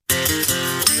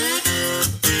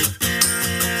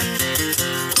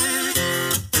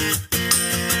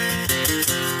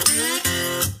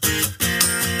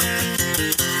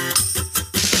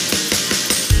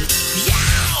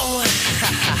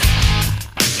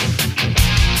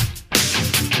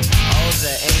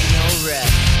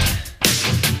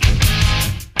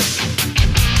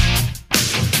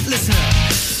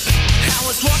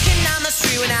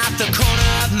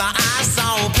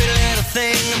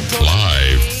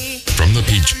Live from the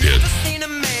Peach Pit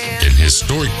in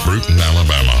historic Bruton,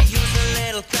 Alabama,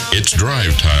 it's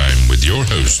Drive Time with your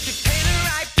host,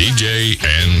 DJ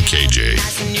and KJ.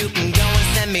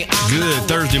 Good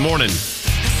Thursday morning,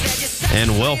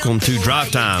 and welcome to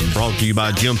Drive Time, brought to you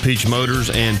by Jim Peach Motors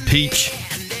and Peach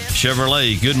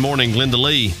Chevrolet. Good morning, Glenda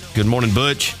Lee. Good morning,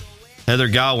 Butch. Heather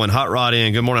Godwin, Hot Rod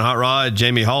in. Good morning, Hot Rod.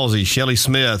 Jamie Halsey, Shelly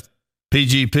Smith,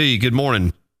 PGP. Good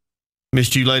morning.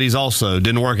 Missed you ladies also.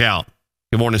 Didn't work out.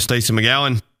 Good morning, Stacey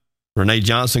McGowan. Renee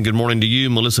Johnson, good morning to you.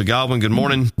 Melissa Godwin, good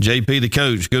morning. JP the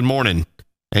coach, good morning.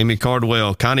 Amy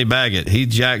Cardwell, Connie Baggett, Heath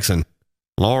Jackson,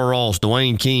 Laura Ross,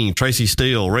 Dwayne King, Tracy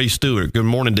Steele, Ray Stewart. Good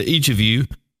morning to each of you.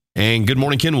 And good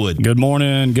morning, Kenwood. Good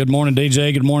morning. Good morning,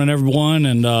 DJ. Good morning, everyone.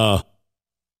 And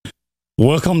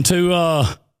welcome to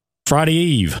Friday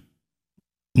Eve.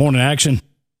 Morning action.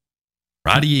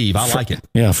 Friday Eve. I like it.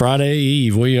 Yeah, Friday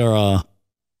Eve. We are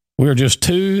just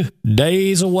 2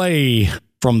 days away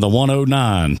from the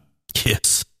 109.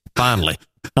 Yes, finally.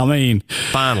 I mean,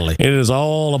 finally. It is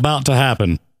all about to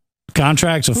happen.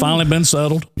 Contracts have finally been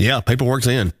settled. Yeah, paperwork's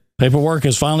in. Paperwork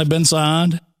has finally been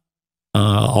signed.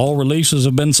 All releases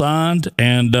have been signed,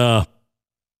 and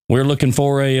we're looking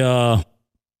for a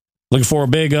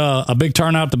big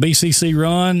turnout to BCC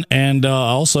run, and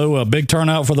also a big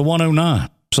turnout for the 109.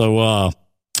 So,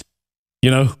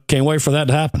 can't wait for that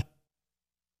to happen.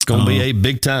 It's going to be a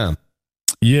big time.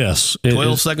 Yes.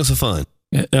 12 seconds of fun.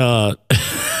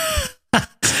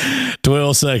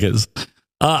 12 seconds.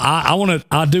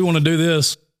 I do want to do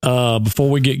this before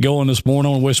we get going this morning.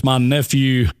 I want to wish my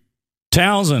nephew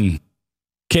Townsend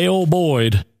K.O.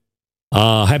 Boyd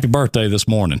happy birthday this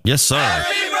morning. Yes, sir.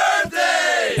 Happy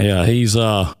birthday! Yeah, he's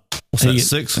what's that,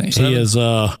 6? 7? He is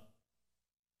I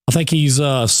think he's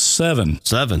 7.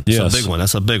 7. Yes. That's a big one.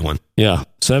 That's a big one. Yeah,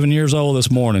 7 years old this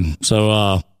morning.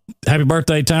 So happy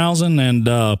birthday, Townsend, and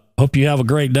hope you have a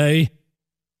great day.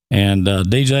 And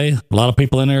DJ, a lot of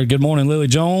people in there. Good morning, Lily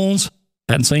Jones.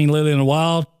 Hadn't seen Lily in a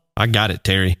while. I got it,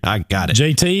 Terry. I got it.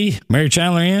 JT, Mary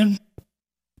Chandler in.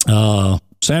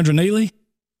 Sandra Neely.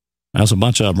 That's a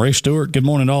bunch of them. Ray Stewart. Good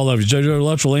morning to all of you. JoJo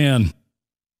Luttrell in.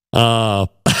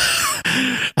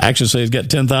 Action says he's got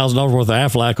 $10,000 worth of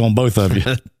Aflac on both of you.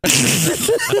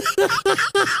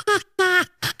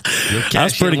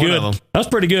 That's pretty good. That's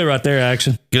pretty good right there,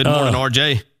 Action. Good morning,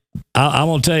 RJ. I'm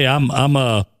gonna tell you,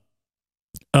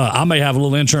 I may have a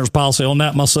little insurance policy on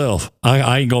that myself.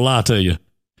 I ain't gonna lie to you.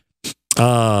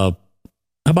 How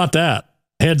about that?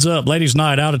 Heads up, ladies'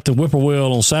 night out at the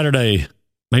Whippoorwill on Saturday.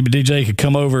 Maybe DJ could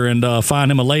come over and find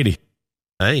him a lady.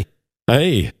 Hey,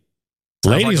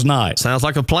 ladies' night. Sounds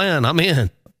like a plan. I'm in.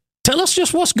 Tell us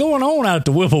just what's going on out at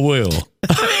the Whippoorwill.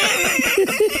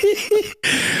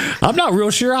 I'm not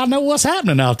real sure I know what's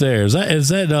happening out there. Is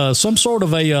that some sort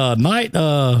of a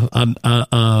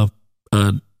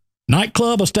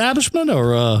nightclub establishment,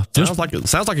 or sounds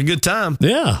like a good time?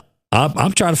 Yeah,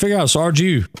 I'm trying to figure out,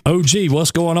 Sarge, OG,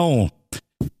 what's going on.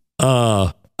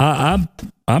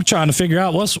 I'm trying to figure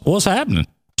out what's happening.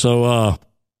 So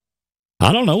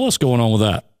I don't know what's going on with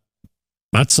that.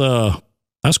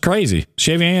 That's crazy.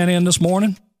 Chevy Ann in this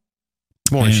morning.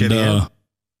 Good morning, Chevy Ann.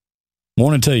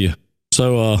 Morning to you.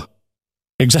 So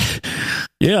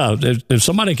yeah, if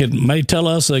somebody may tell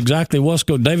us exactly what's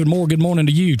going. David Moore, good morning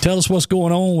to you. Tell us what's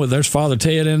going on with. There's Father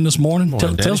Ted in this morning.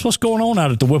 Tell us what's going on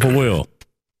out at the Whippoorwill.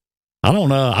 I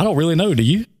don't really know. Do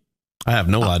you? I have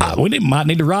no idea. We might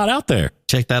need to ride out there.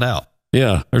 Check that out.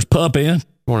 Yeah, there's Pup in. Good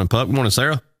morning, Pup. Good morning,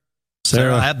 Sarah.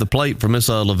 Sarah, I have the plate for Miss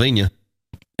Lavinia.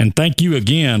 And thank you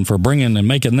again for bringing and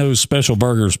making those special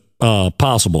burgers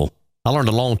possible. I learned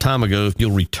a long time ago, if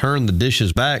you'll return the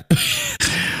dishes back,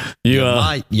 you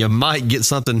might get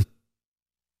something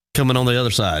coming on the other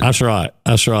side. That's right.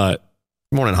 Good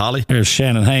morning, Holly. There's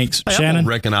Shannon Hanks. Hey, Shannon, I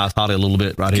recognize Holly a little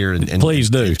bit right here, and please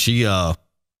do. And she'll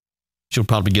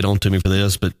probably get on to me for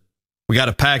this, but we got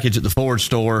a package at the Ford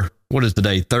store. What is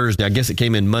today? Thursday. I guess it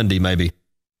came in Monday, maybe.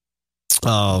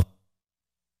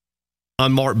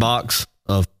 Unmarked box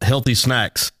of healthy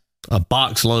snacks, a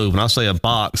box load. When I say a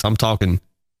box, I'm talking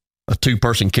a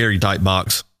 2-person carry type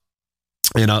box.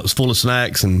 And it was full of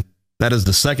snacks. And that is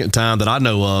the second time that I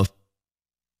know of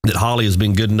that Holly has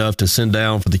been good enough to send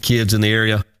down for the kids in the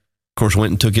area Of course,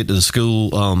 went and took it to the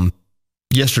school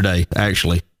yesterday,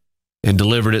 actually, and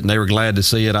delivered it, and they were glad to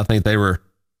see it. I think they were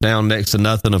down next to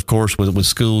nothing, of course, with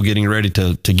school getting ready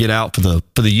to get out for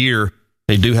the year.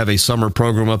 They do have a summer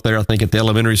program up there, I think, at the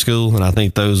elementary school, and I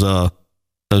think those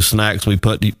snacks we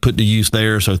put to use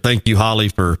there. So thank you, Holly,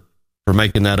 for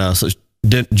making that such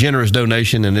generous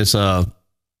donation, and it's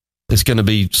going to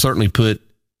be certainly put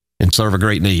and serve a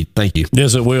great need. Thank you.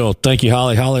 Yes, it will. Thank you,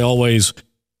 Holly. Holly, always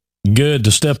good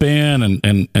to step in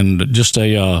and just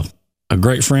a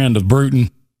great friend of Bruton,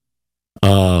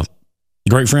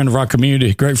 great friend of our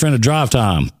community, great friend of Drive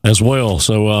Time as well.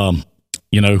 So,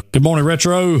 good morning,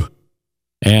 Retro.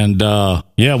 And,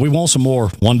 we want some more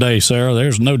one day, Sarah.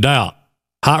 There's no doubt.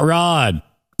 Hot Rod,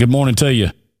 good morning to you.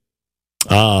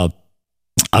 I'll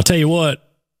tell you what.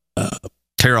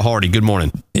 Tara Hardy, good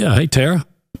morning. Yeah, hey, Tara.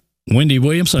 Wendy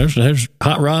Williams, there's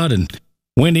Hot Rod and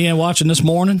Wendy in watching this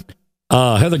morning.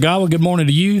 Heather Gowa, good morning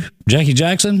to you. Jackie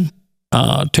Jackson,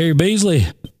 Terry Beasley.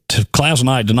 Class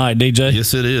night tonight, DJ.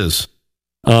 Yes, it is.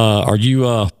 Are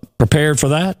you prepared for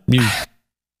that?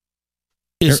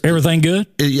 Everything good?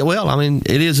 Well, I mean,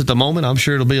 it is at the moment. I'm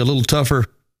sure it'll be a little tougher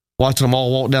watching them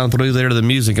all walk down through there to the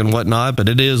music and whatnot, but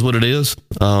it is what it is.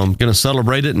 Going to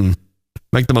celebrate it and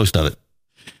make the most of it.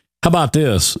 How about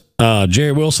this?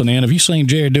 Jerry Wilson, have you seen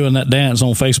Jerry doing that dance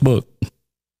on Facebook?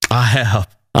 I have.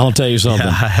 I'll tell you something.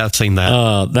 Yeah, I have seen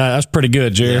that. That's pretty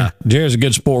good, Jerry. Yeah. Jerry's a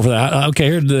good sport for that.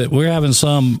 Okay, we're having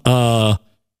some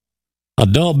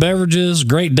adult beverages,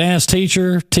 great dance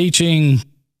teacher teaching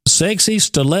sexy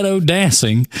stiletto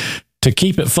dancing to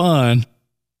keep it fun.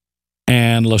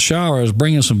 And LaShara is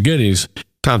bringing some goodies.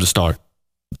 Time to start.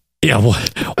 Yeah,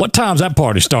 what time's that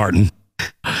party starting?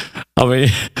 I mean,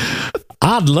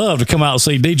 I'd love to come out and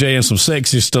see DJ in some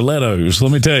sexy stilettos.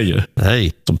 Let me tell you.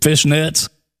 Hey. Some fishnets.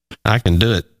 I can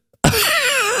do it.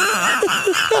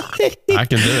 I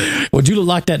can do it. Would you look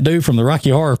like that dude from the Rocky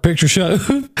Horror Picture Show?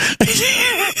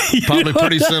 Probably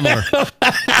pretty similar.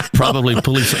 Probably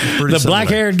pretty similar. The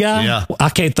black-haired guy? Yeah. I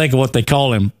can't think of what they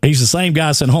call him. He's the same guy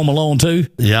that's in Home Alone, too.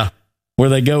 Yeah. Where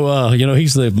they go,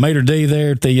 he's the maitre d'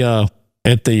 there at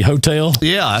the hotel.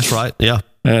 Yeah, that's right. Yeah.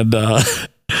 And,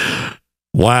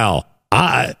 wow.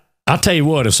 I tell you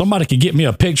what, if somebody could get me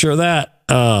a picture of that,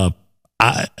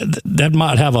 that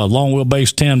might have a long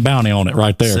wheelbase 10 bounty on it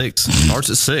right there. 6. Starts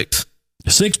at 6.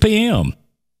 6 p.m.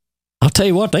 I'll tell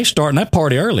you what, they starting that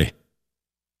party early.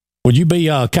 Would you be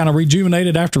kind of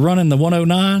rejuvenated after running the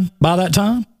 109 by that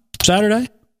time, Saturday?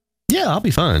 Yeah, I'll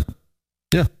be fine.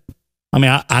 Yeah. I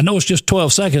mean, I know it's just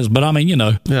 12 seconds, but I mean,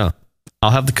 Yeah.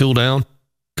 I'll have the cool down,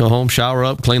 go home, shower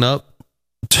up, clean up,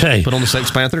 put on the Sex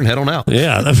Panther, and head on out.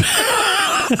 Yeah.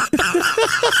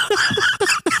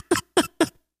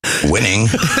 Winning.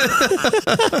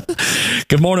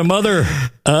 Good morning, Mother.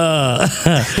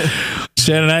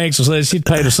 Shannon Angst says she'd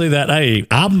pay to see that. Hey,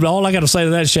 all I got to say to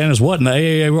that, Shannon, is what in the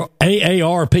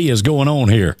AARP is going on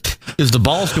here? Is the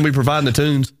boss going to be providing the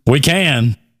tunes? We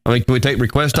can. I mean, can we take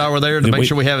request hour there to make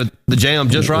sure we have the jam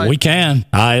just right? We can.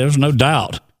 There's no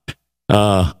doubt.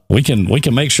 We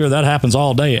can make sure that happens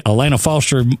all day. Elena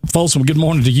Folsom, good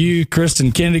morning to you.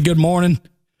 Kristen Kennedy, good morning.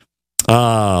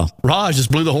 Raj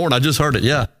just blew the horn. I just heard it.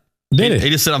 Yeah. Did he? He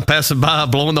just said, I'm passing by,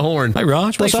 blowing the horn. Hey,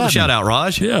 Raj, what's happening? Shout out,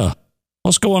 Raj. Yeah.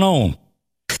 What's going on?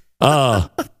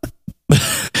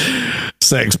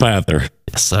 Sex Panther.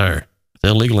 Yes, sir. It's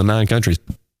illegal in 9 countries.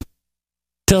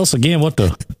 Tell us again.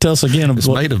 It's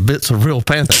made of bits of real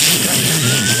panther.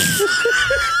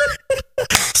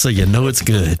 So you know it's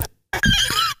good.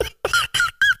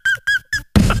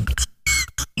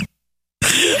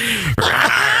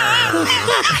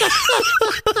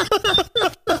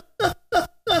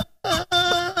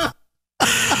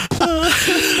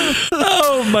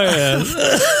 Oh, man.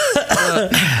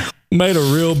 Made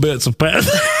of real bits of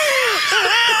panther.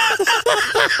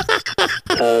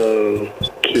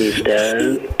 Okie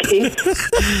dokie.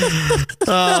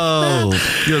 Oh,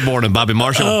 good morning, Bobby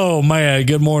Marshall. Oh, man.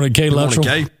 Good morning, Kay Luttrell. Good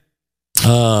morning,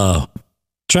 Kay.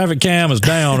 Traffic cam is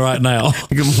down right now.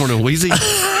 Good morning, Wheezy.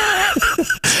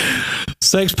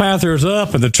 Sex Panther is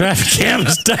up and the traffic cam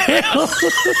is down.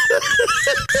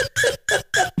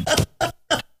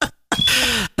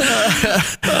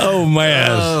 Oh,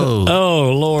 man.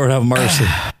 Oh, Lord have mercy.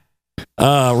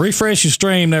 Refresh your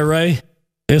stream there, Ray.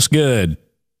 It's good.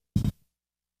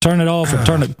 Turn it off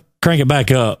and crank it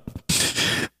back up.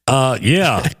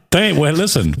 Yeah. Well,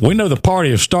 listen, we know the party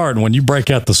is starting when you break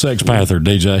out the Sex Panther,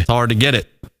 DJ. It's hard to get it.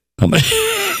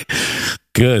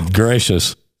 Good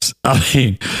gracious. I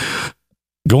mean,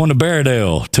 going to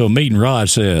Bairdale to a meeting, Raj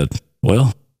said,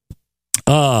 well,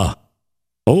 oh,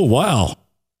 wow.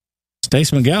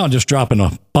 Stacey McGowan just dropping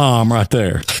a bomb right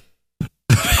there.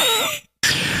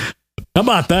 How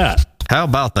about that? How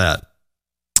about that?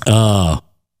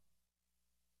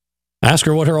 Ask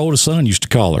her what her oldest son used to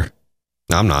call her.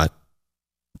 I'm not.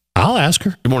 I'll ask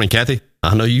her. Good morning, Kathy.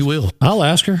 I know you will. I'll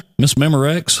ask her. Miss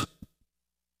Memorex.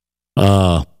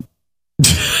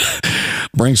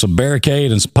 Bring some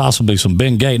barricade and possibly some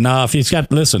Bengay. Nah, if he's got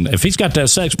that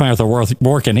Sex Panther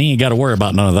working, he ain't got to worry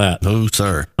about none of that. No,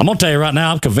 sir. I'm gonna tell you right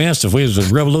now, I'm convinced if we was to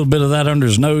rub a little bit of that under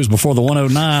his nose before the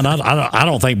 109, I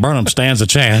don't think Burnham stands a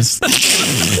chance.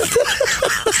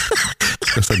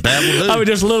 Just a dab will do. I mean,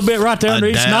 just a little bit right there under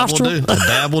each nostril. A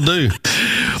dab will do.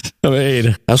 I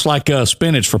mean, that's like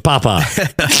spinach for Popeye.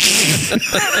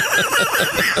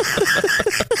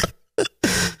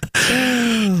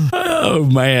 Oh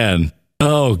man.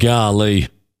 Oh golly.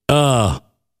 Well,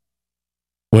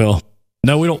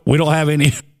 no, we don't have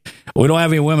any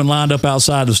women lined up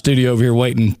outside the studio over here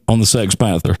waiting on the Sex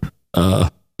Panther.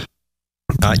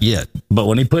 Not yet. But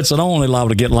when he puts it on, they're liable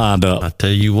to get lined up. I tell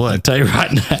you what. I tell you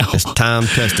right now. It's time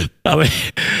tested. I mean,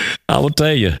 I will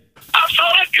tell you. I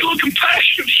thought I'd get a little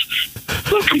compassion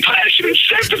and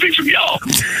sympathy from y'all.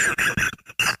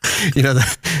 You know,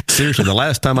 seriously, the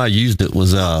last time I used it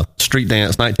was Street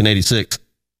Dance 1986.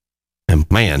 And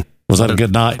man. Was that a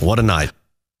good night? What a night.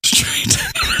 Street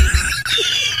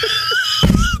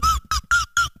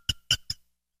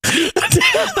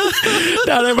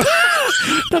down there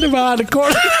behind the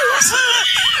corner.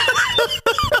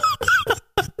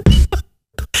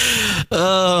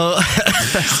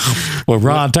 With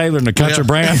Ron Taylor and the Country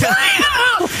Brand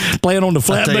playing on the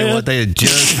flatbed. I tell you what, they had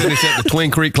just finished at the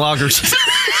Twin Creek Cloggers.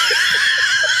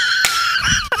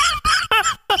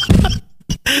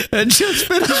 And just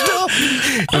finished up.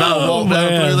 And I walked down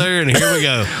through there, and here we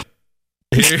go.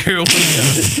 Here we go.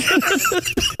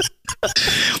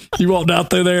 You walked out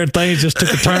through there, and things just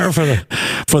took a turn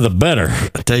for the better.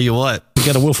 I tell you what. You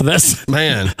got a whiff of that.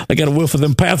 Man. I got a whiff of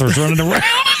them Panthers running around.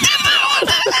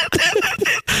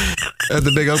 Had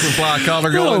the big open fly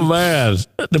collar going. Oh, man.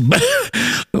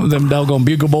 Them doggone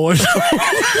bugle boys.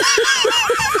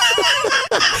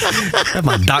 Had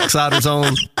my docksiders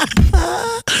on.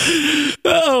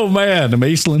 Oh, man. Them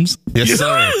Eastlands. Yes,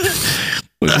 sir.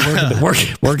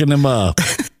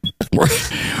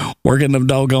 Working them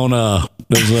doggone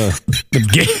those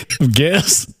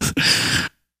guests.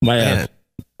 Man,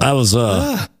 I was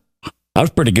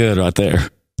pretty good right there.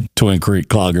 Twin Creek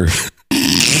Cloggers.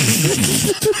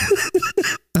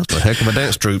 That's a heck of a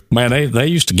dance troupe. Man, they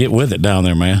used to get with it down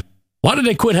there, man. Why did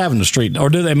they quit having the street? Or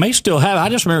do they may still have it? I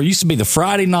just remember it used to be the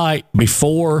Friday night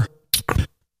before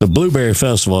the Blueberry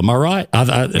Festival. Am I right?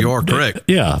 You are correct.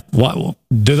 Yeah. What,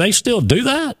 do they still do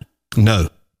that? No.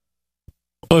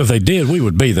 Oh, if they did, we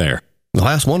would be there. The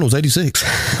last one was 86.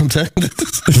 I'm telling you.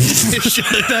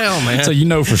 Shut it down, man. So you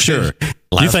know for sure.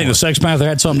 You think the Sex Panther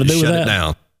had something to do with that?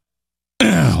 Shut it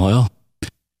down. Well,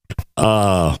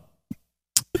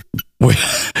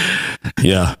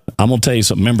 yeah, I'm going to tell you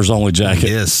something. Members only jacket.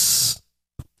 Yes.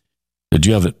 Did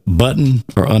you have it buttoned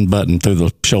or unbuttoned through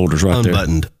the shoulders right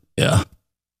Unbuttoned. there? Yeah.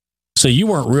 See, you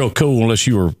weren't real cool unless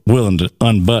you were willing to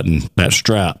unbutton that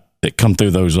strap that come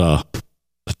through those, the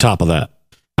top of that.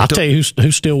 I'll tell you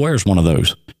who still wears one of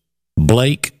those.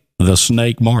 Blake the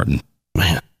Snake Martin.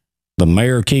 Man. The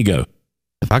mayor of Kego.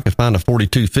 If I could find a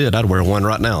 42 fit, I'd wear one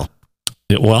right now.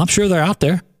 Well, I'm sure they're out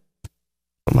there.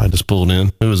 Somebody just pulled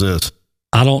in. Who is this?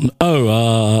 I don't.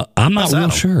 I'm not real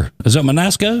sure. Is that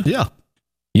Manasco? Yeah.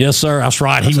 Yes, sir. That's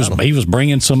right. He was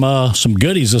bringing some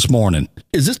goodies this morning.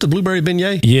 Is this the blueberry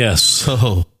beignet? Yes.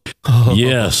 Oh.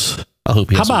 Yes. I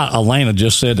hope. How about Elena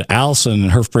just said Allison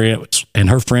and her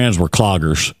friends were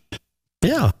cloggers.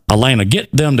 Yeah. Elena,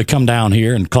 get them to come down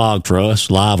here and clog for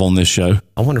us live on this show.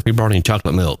 I wonder if he brought any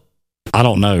chocolate milk. I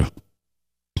don't know,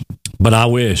 but I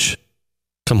wish.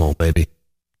 Come on, baby.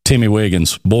 Timmy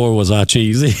Wiggins. Boy, was I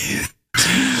cheesy.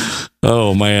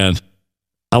 Oh, man.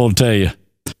 I will tell you.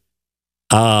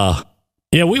 Yeah,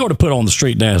 we ought to put on the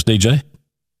street dance, DJ.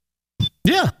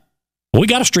 Yeah. We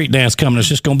got a street dance coming. It's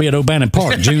just going to be at O'Bannon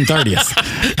Park, June 30th.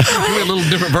 It's going to be a little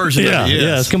different version. Yeah,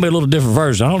 yeah, it's going to be a little different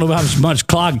version. I don't know how much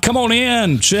clog. Come on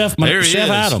in, Chef. Chef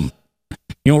Adam.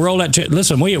 You know, roll that.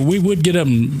 Listen, we would get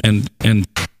him and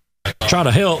try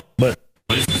to help, but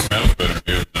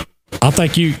I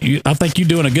think you're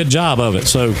doing a good job of it.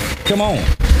 So come on.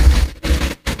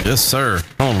 Yes, sir.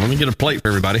 Hold on, let me get a plate for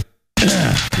everybody.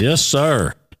 Yes,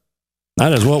 sir.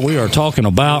 That is what we are talking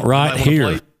about right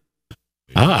here.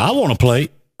 I want a plate.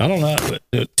 I don't know.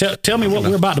 Tell me what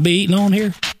we're about to be eating on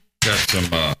here. Got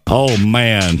some oh,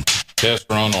 man. test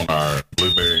run on our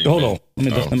blueberry. Hold on.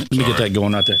 Let me get that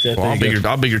going right there. Well,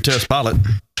 I'll be your test pilot.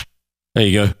 There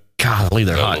you go. Golly,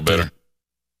 they're A hot. little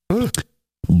better.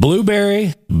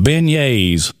 Blueberry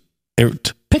beignets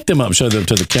Pick them up and show them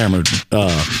to the camera. Oh,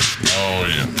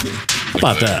 yeah. How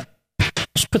about that?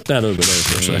 Let's put that over there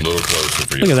for a A second. little closer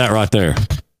for you. Look at that right there.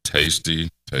 Tasty,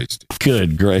 tasty.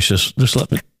 Good gracious. Just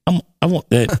let me. I want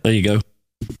that. There you go.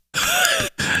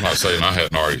 I'm not saying I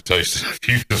hadn't already tasted a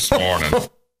few this morning.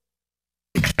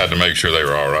 Had to make sure they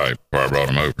were all right before I brought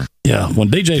them over. Yeah. When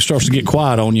DJ starts to get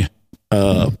quiet on you,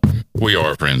 We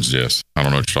are friends, Jess. I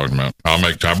don't know what you're talking about.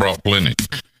 I brought plenty.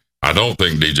 I don't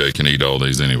think DJ can eat all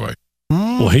these anyway.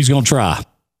 well, he's going to try.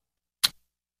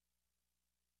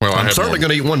 Well, I'm certainly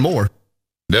going to eat one more.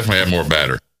 definitely have more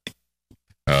batter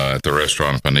at the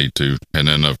restaurant if I need to. And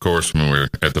then, of course, when we're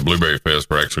at the Blueberry Fest,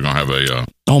 we're actually going to have a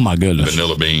Oh, my goodness.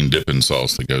 vanilla bean dipping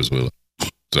sauce that goes with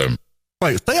it. So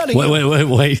Wait, stay out of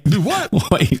Wait. Do what?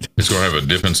 Wait. it's going to have a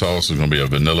dipping sauce. It's going to be a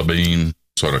vanilla bean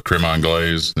sort of cremon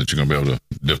glaze that you're going to be able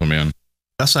to dip them in.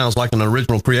 That sounds like an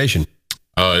original creation.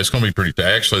 It's going to be pretty.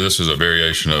 Actually, this is a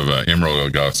variation of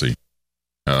Emerald Lagasse.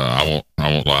 I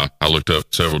won't lie. I looked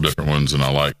up several different ones, and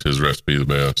I liked his recipe the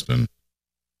best, and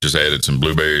just added some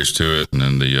blueberries to it, and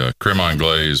then the cremon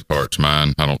glaze part's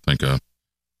mine. I don't think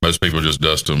most people just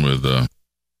dust them with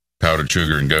powdered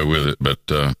sugar and go with it, but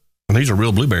And these are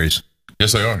real blueberries.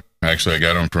 yes, they are. Actually, I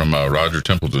got them from Roger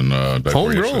Templeton.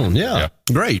 Homegrown, yeah.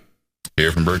 Great.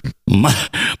 Here from Burton.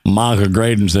 Monica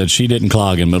Graydon said she didn't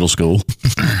clog in middle school.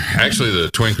 Actually, the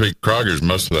Twin Creek Kroggers,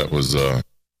 most of that was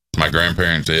my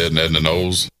grandparents, Ed and Edna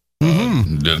Knowles.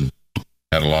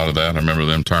 Had a lot of that. I remember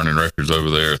them turning records over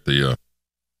there at the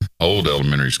old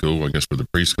elementary school, I guess where the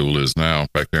preschool is now,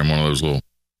 back there in one of those little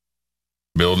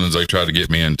buildings. They tried to get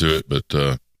me into it, but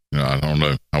I don't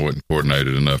know. I wasn't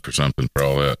coordinated enough or something for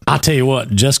all that. I tell you what,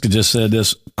 Jessica just said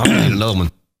this. I'm going to eat another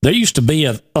one. There used to be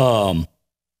a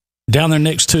down there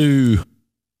next to,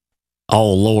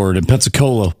 oh Lord, in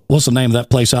Pensacola. What's the name of that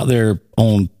place out there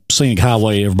on Scenic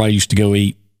Highway? Everybody used to go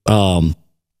eat, right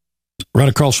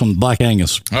across from Black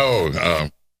Angus. Oh,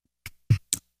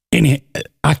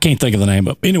 I can't think of the name,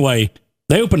 but anyway,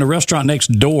 they opened a restaurant next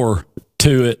door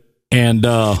to it, and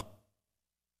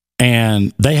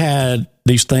they had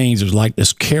these things. It was like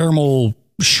this caramel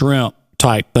shrimp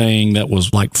type thing that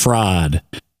was like fried,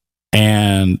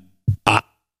 and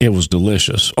it was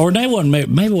delicious. Or they wasn't,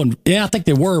 maybe wasn't. Yeah, I think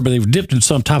they were, but they were dipped in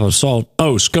some type of salt.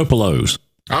 Oh, Scopolos.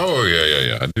 oh,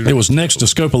 yeah. I do. It was next to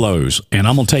Scopolos, and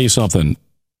I'm gonna tell you something.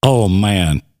 Oh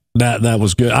man, that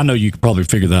was good. I know you could probably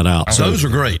figure that out. Those are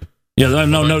great. Yeah,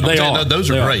 no, they are. No, those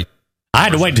They are great. I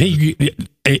had to wait till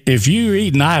if you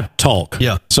eat and I talk.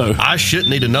 Yeah. So I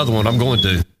shouldn't eat another one. I'm going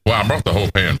to. Well, I brought the whole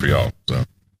pan for y'all. So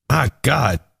My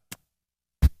God.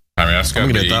 I mean, that's got to I'm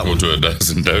be gonna get that equal one. to a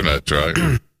dozen donuts,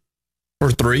 right? Or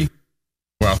 3.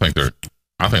 Well, I think they're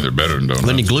better than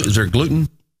donuts. Is there gluten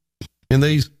in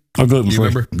these? I'm gluten You free.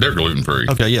 remember? They're gluten free.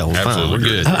 Okay, yeah. Well, fine. Absolutely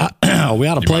We're good. Are we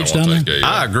out of You might plates want down to there? take a,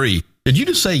 I agree. Did you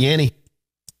just say Yanny?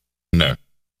 no,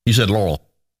 You said Laurel.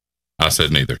 I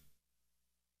said neither.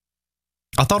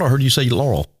 I thought I heard you say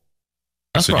Laurel.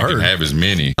 I That's said what you I can heard. have as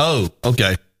many Oh,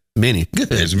 okay. Many.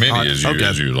 Good. as many All right. as you Okay.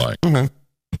 as you like. Okay.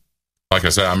 Like I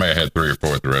said, I may have had 3 or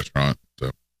 4 at the restaurant.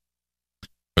 So,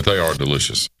 but they are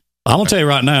delicious. I'm gonna tell you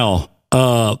right now.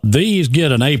 These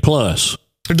get an A+.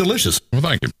 They're delicious. Well,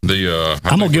 thank you.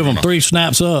 I'm gonna give them 3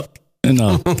 snaps up in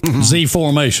the Z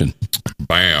formation.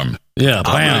 Bam. Yeah,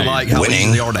 I bam. really like how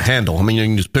easy they are to handle. I mean, you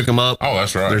can just pick them up. Oh,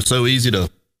 that's right. They're so easy to.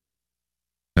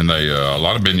 And they a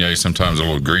lot of beignets sometimes are a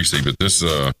little greasy, but this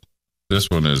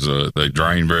one is they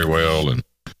drain very well and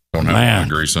don't have a lot Man. of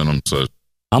grease in them. So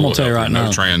I'm gonna tell you right no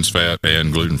now. trans fat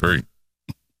and gluten free.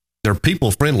 They're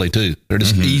people friendly too. They're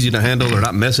just easy to handle. They're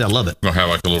not messy. I love it. Gonna have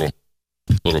like a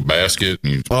little basket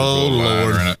and you put a Oh, little liner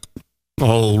Lord. in it.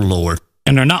 Oh Lord,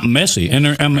 And they're not messy, and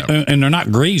they're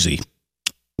not greasy.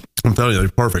 I'm telling you, they're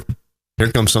perfect.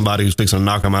 Here comes somebody who's fixing to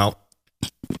knock them out.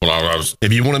 Well, I was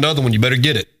If you want another one, you better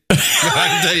get it. I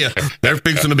can tell you, they're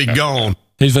fixing to be gone.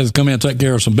 He's supposed to come in and take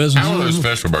care of some business. how were those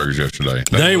special burgers yesterday?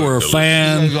 They were delicious.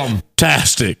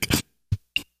 fantastic.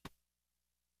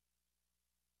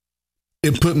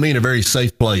 It put me in a very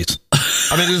safe place.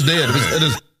 I mean, it's dead. It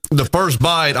is the first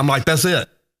bite. I'm like, that's it.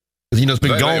 'Cause, it's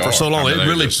been They gone for are. so long. I mean, It they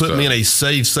really just, put me in a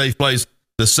safe place.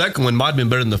 The second one might have been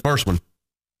better than the first one,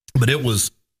 but they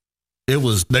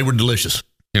were delicious.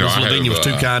 You know, Miss I Lavinia was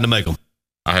too have, kind to make them.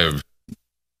 I have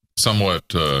somewhat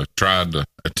tried to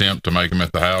attempt to make them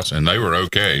at the house, and they were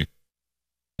okay.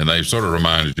 And they sort of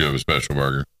reminded you of a special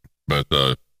burger, but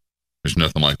there's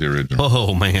nothing like the original.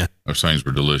 Oh man, Those things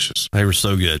were delicious. they were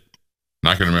so good. And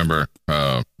I can remember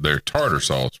their tartar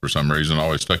sauce for some reason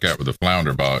always stuck out with the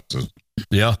flounder box.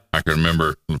 Yeah, I can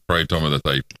remember Fred told me that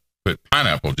they put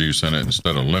pineapple juice in it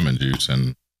instead of lemon juice,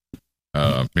 and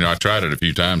I tried it a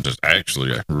few times. It's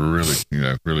actually really,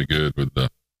 really good with the.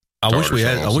 I wish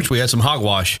we had some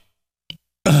hogwash.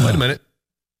 Wait a minute.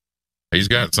 He's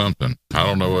got something. I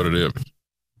don't know what it is.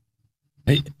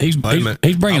 He's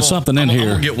bringing something in here. I'm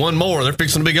gonna get one more. They're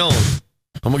fixing to be gone.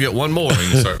 I'm gonna get one more. You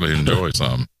can certainly enjoy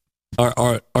some.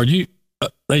 Are you?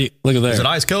 Look at that. Is it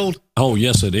ice cold? Oh,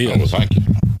 yes, it is. Oh, well, thank you.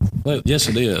 Well, yes,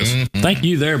 it is. Mm-hmm. Thank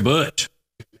you there, Butch.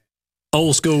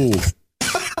 Old school.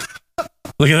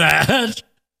 Look at that.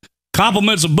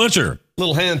 Compliments of Butcher.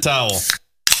 Little hand towel.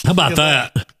 How about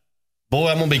that? Boy,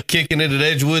 I'm going to be kicking it at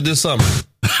Edgewood this summer.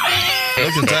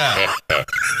 Look at that.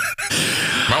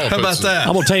 How about that?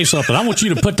 I'm going to tell you something. I want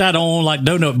you to put that on like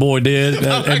Donut Boy did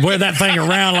and wear that thing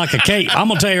around like a cape. I'm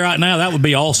going to tell you right now, that would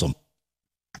be awesome.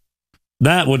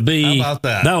 That would be. How about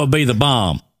that? That would be the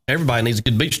bomb. Everybody needs a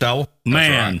good beach towel.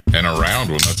 Man. Right. And a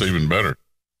round one, that's even better.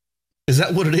 Is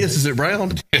that what it is? Is it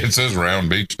round? It says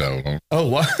round beach towel. Oh,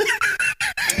 what?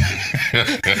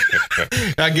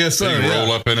 I guess so. You can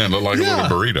roll up in it and look like a little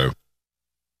burrito.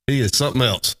 He is something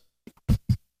else.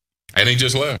 And he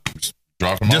just left. Just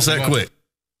dropped him just off that quick.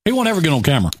 He won't ever get on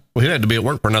camera. Well, he'd have to be at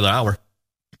work for another hour.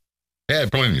 He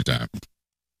had plenty of time.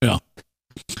 Yeah.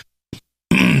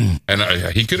 And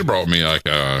he could have brought me like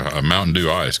a Mountain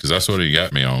Dew ice because that's what he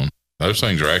got me on. Those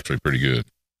things are actually pretty good.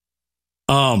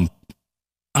 I'm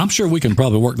sure we can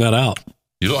probably work that out.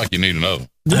 You look like you need another.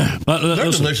 They're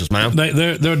delicious, man. I'm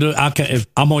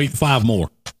gonna eat 5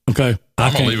 more. Okay,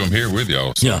 I'm gonna leave them here with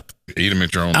y'all. So yeah, eat them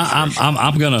at your own.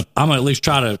 I'm gonna at least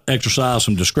try to exercise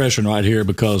some discretion right here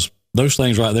because those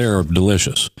things right there are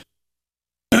delicious.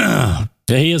 Yeah,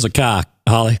 he is a cock,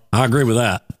 Holly. I agree with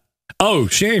that. Oh,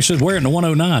 Sherry says we're in the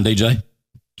 109, DJ.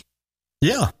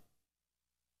 Yeah,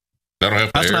 that'll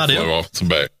help the airflow off the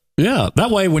back. Yeah, that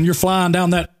way when you're flying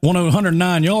down that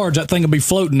 109 yards, that thing will be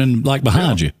floating and like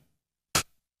behind you.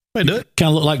 Hey, do it. Kind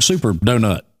of look like Super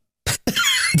Donut.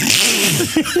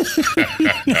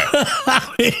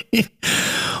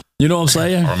 You know what I'm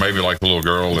saying? Or maybe like the little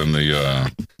girl in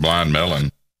the Blind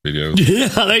Melon video. Yeah,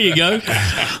 there you go.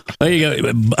 There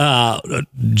you go.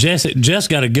 Jess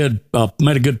got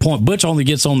made a good point. Butch only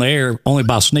gets on the air only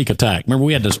by sneak attack. Remember,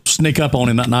 we had to sneak up on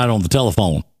him that night on the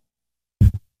telephone.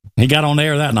 He got on the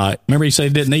air that night. Remember, he said he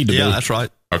didn't need to. Yeah, that's right.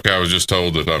 Okay, I was just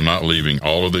told that I'm not leaving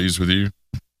all of these with you,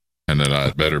 and that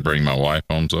I'd better bring my wife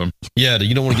on some. Yeah,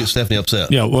 you don't want to get Stephanie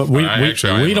upset. Yeah, well, we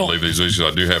don't leave these with you.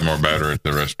 I do have more batter at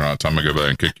the restaurant. So I'm gonna go back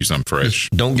and cook you something fresh.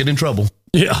 Just don't get in trouble.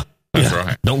 Yeah, that's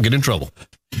right. Don't get in trouble.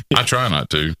 I try not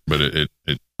to, but it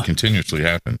continuously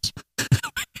happens.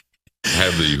 I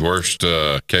have the worst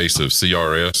case of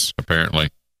CRS apparently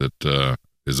that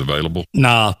is available.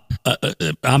 Nah,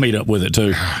 I meet up with it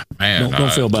too. Man,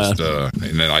 don't feel bad.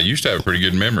 And then I used to have a pretty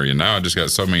good memory, and now I just got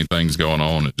so many things going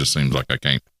on. It just seems like I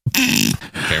can't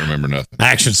remember nothing.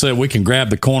 Action said we can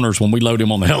grab the corners when we load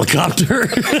him on the helicopter.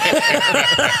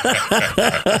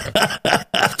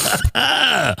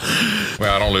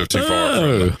 Well, I don't live too far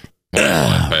from the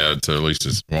pad, so at least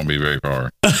it won't be very far.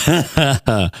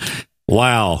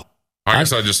 Wow. I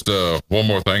guess I just one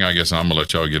more thing. I guess I'm gonna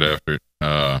let y'all get after it.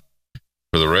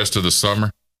 For the rest of the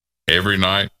summer, every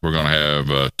night we're gonna have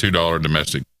 $2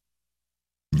 domestic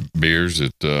beers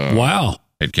at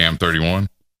at Camp 31,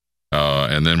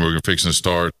 and then we're fixing to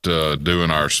start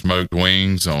doing our smoked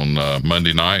wings on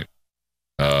Monday night,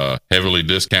 heavily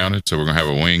discounted. So we're gonna have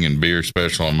a wing and beer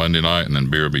special on Monday night, and then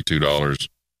beer will be $2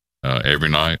 every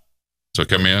night. So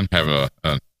come in, have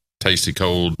a tasty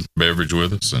cold beverage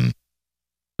with us, and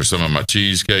there's some of my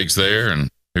cheesecakes there, and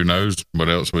who knows what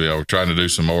else we are. We're trying to do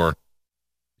some more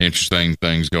interesting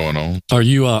things going on. Are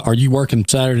you working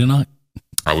Saturday night?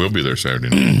 I will be there Saturday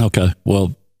night. Okay.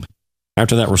 Well,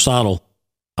 after that recital,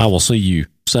 I will see you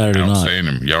Saturday night. Seeing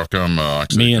them. Y'all come.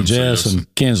 Me and Jess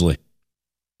and Kinsley.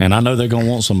 And I know they're going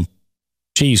to want some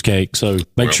cheesecake, so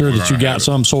make sure that you got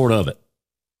some sort of it.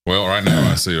 Well, right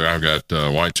now I see I've got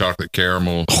white chocolate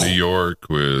caramel New York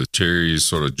with cherries,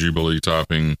 sort of Jubilee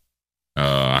topping.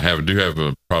 I do have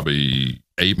probably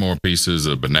 8 more pieces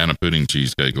of banana pudding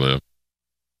cheesecake left.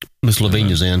 Miss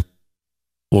Lavinia's in.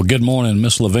 Well, good morning,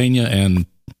 Miss Lavinia, and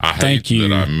thank you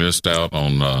that I missed out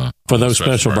on for those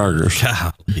special burgers.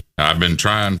 I've been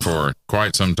trying for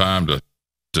quite some time to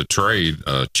trade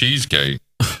cheesecake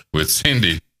with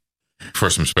Cindy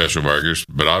for some special burgers,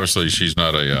 but obviously she's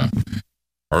not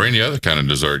or any other kind of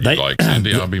dessert you like,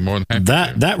 Cindy. I'll be more than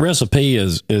happy. That recipe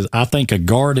is I think a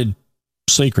guarded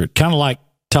secret, kind of like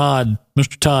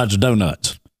Mr. Todd's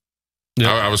Donuts.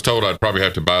 Yeah. I was told I'd probably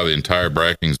have to buy the entire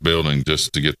Brackings building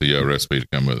just to get the recipe to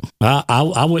come with it.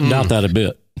 I wouldn't doubt that a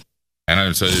bit. And I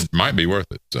would say it might be worth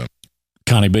it. So,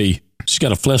 Connie B, she's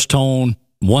got a flesh tone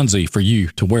onesie for you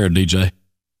to wear, DJ.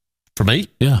 For me?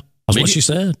 Yeah, that's Medium. what she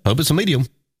said. Hope it's a medium.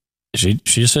 She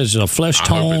says a flesh I hope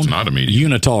tone it's not a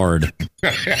medium. unitard.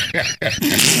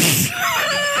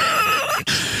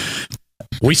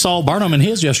 We saw Burnham in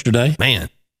his yesterday. Man.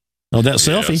 Oh, that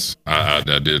selfie. Yes, I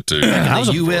did too. I was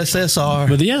The USSR.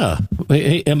 But yeah,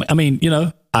 I mean,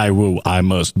 I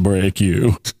must break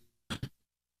you.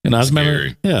 And I remember,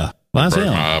 Scary. yeah, that's Broke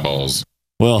him. my eyeballs.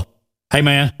 Well, hey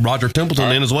man, Roger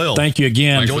Templeton in as well. thank you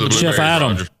again, Thanks for the Chef blueberries,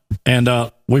 Adam, Roger.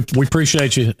 and we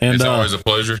appreciate you. And It's always a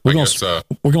pleasure. we're I gonna guess,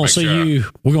 we're gonna make see sure I- you.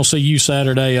 We're gonna see you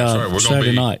Saturday. That's right. We're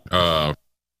Saturday gonna be night.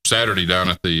 Saturday down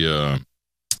at the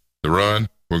run.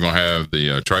 We're gonna have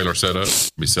the trailer set up.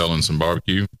 Be selling some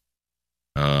barbecue.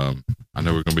 I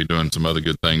know we're gonna be doing some other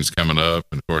good things coming up,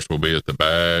 and of course we'll be at the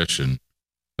bash and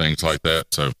things like that.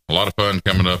 So a lot of fun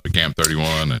coming up at Camp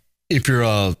 31. And If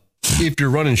you're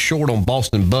running short on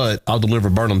Boston Butt, I'll deliver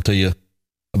Burnham to you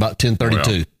about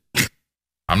 10:32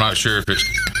 I'm not sure if it's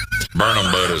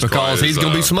Burnham Bud is because he's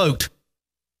going to be smoked.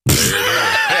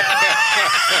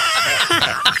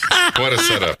 What a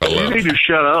setup! I You love need it. to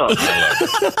shut up. I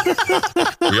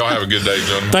love it. Y'all have a good day,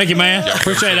 gentlemen. Thank you, man. Y'all come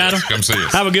Appreciate it, see us. Adam. Come see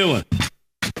us. Have a good one.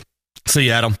 See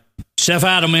you, Adam. Chef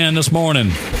Adam in this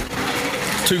morning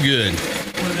Too good.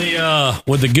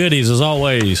 with the goodies as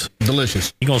always.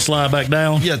 Delicious. You gonna slide back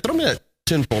down? Yeah, throw me that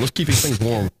tinfoil. Let's keep these things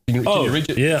warm. Can you reach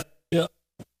it? Yeah.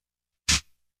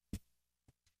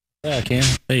 Yeah, I can.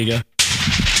 There you go.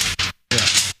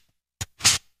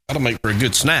 That'll make for a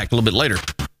good snack a little bit later.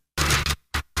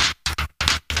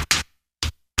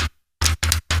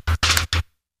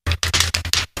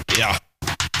 Yeah.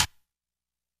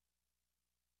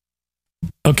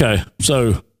 Okay,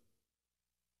 so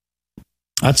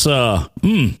that's I'll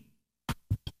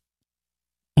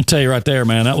tell you right there,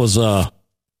 man. That was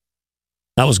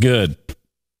good.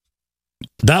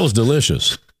 That was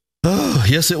delicious. Oh,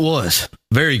 yes, it was.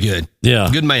 Very good. Yeah.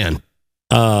 Good man.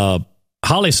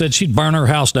 Holly said she'd burn her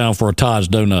house down for a Todd's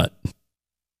donut.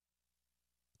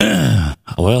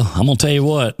 Well, I'm gonna tell you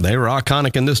what. They were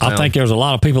iconic in this town. I think there's a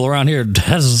lot of people around here that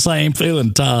has the same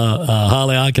feeling,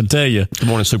 Holly. I can tell you. Good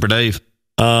morning, Super Dave.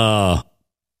 Oh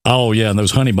yeah, and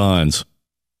those honey buns.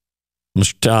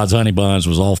 Mr. Todd's honey buns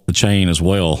was off the chain as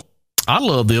well. I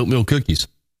love the oatmeal cookies.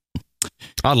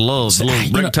 I love the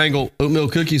little rectangle oatmeal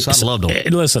cookies. I loved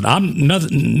them. Listen, I'm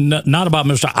not about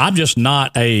Mr. I'm just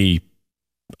not a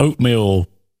oatmeal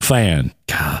fan.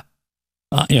 God,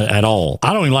 at all.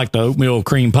 I don't even like the oatmeal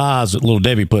cream pies that Little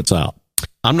Debbie puts out.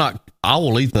 I'm not. I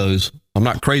will eat those. I'm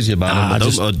not crazy about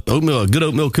them. But a good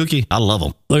oatmeal cookie, I love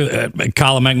them. Look at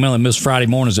Colin McMillan missed Friday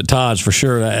mornings at Todd's for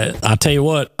sure. I tell you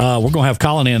what, we're gonna have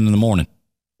Colin in the morning.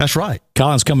 That's right.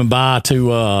 Colin's coming by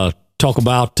to talk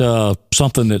about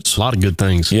something that's A lot of good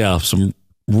things. some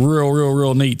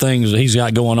real neat things that he's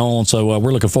got going on. So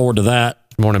we're looking forward to that.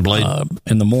 Good morning, Blade.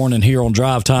 In the morning here on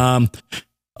Drive Time.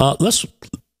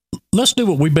 Let's do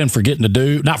what we've been forgetting to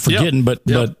do. Not forgetting, but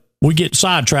we get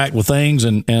sidetracked with things,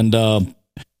 and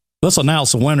let's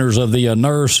announce the winners of the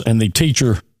nurse and the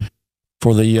teacher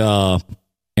for the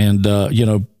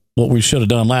what we should have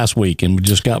done last week, and we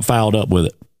just got fouled up with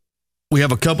it. We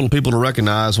have a couple of people to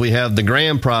recognize. We have the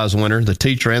grand prize winner, the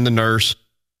teacher and the nurse.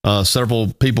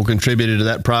 Several people contributed to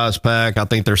that prize pack. I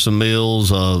think there's some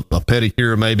meals, a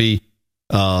pedicure, maybe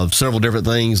several different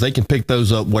things. They can pick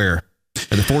those up where?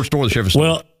 At the Ford store or the Chevy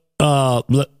store? Well,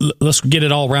 let's get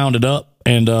it all rounded up,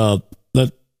 and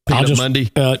Pick it up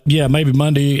Monday? Maybe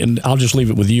Monday, and I'll just leave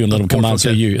it with you and let them come out and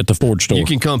see you at the Ford store. You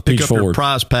can come pick Peach up your Ford.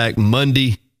 prize pack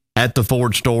Monday at the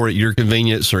Ford store at your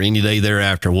convenience or any day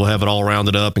thereafter. We'll have it all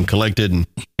rounded up and collected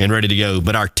and ready to go.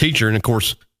 But our teacher, and of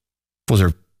course, was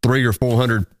there 300 or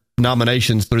 400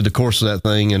 nominations through the course of that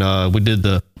thing, and we did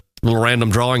the little random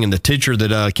drawing, and the teacher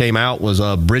that came out was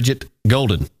Bridget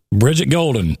Golden. Bridget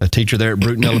Golden, A teacher there at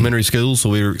Bruton Elementary School. So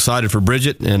we were excited for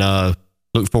Bridget and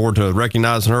look forward to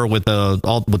recognizing her with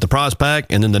the prize pack.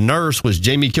 And then the nurse was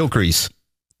Jamie Kilcrease.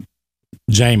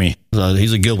 Jamie.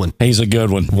 He's a good one. He's a good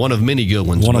one. One of many good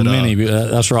ones. One of many.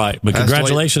 That's right. But that's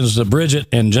congratulations to Bridget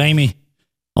and Jamie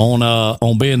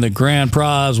on being the grand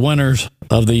prize winners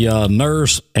of the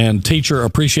Nurse and Teacher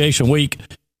Appreciation Week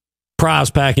prize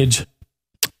package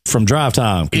from Drive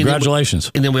Time. Congratulations.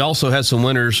 And then we also had some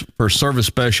winners for service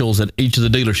specials at each of the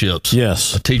dealerships.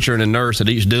 Yes. A teacher and a nurse at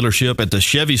each dealership. At the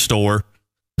Chevy store,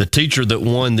 the teacher that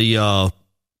won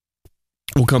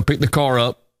will come pick the car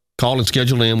up, call and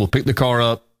schedule in. We'll pick the car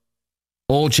up,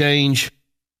 oil change,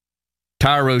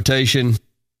 tire rotation,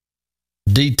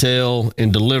 detail,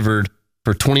 and delivered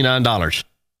for $29.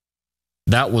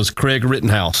 That was Craig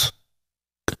Rittenhouse.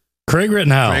 Craig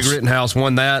Rittenhouse. Craig Rittenhouse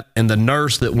won that, and the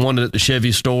nurse that won it at the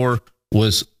Chevy store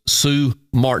was Sue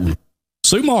Martin.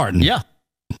 Sue Martin. Yeah.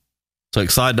 So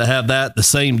excited to have that. The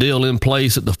same deal in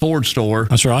place at the Ford store.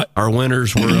 That's right. Our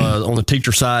winners were on the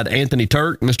teacher side, Anthony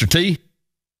Turk, Mr. T,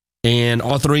 and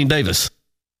Arthurine Davis.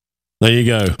 There you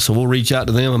go. So we'll reach out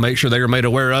to them and make sure they are made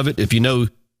aware of it. If you know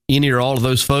any or all of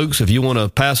those folks, if you want to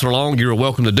pass it along, you're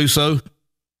welcome to do so.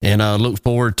 And I look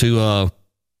forward to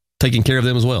taking care of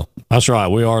them as well. That's right.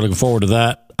 We are looking forward to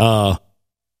that.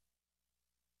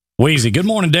 Wheezy, good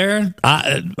morning, Darren.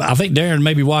 I think Darren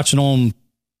may be watching on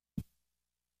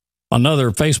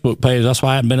another Facebook page. That's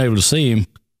why I haven't been able to see him.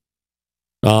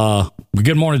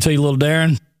 Good morning to you, little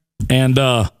Darren. And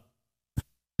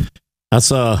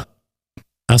that's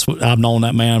what I've known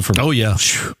that man for. Oh yeah,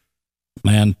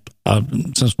 man,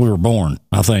 since we were born,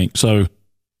 I think. So,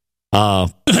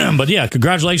 but yeah,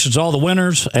 congratulations to all the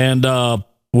winners, and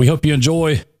we hope you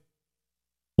enjoy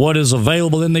what is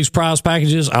available in these prize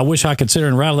packages. I wish I could sit here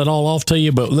and rattle it all off to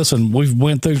you, but listen, we've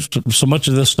went through so much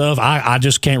of this stuff. I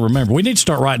just can't remember. We need to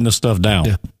start writing this stuff down.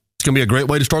 Yeah. It's going to be a great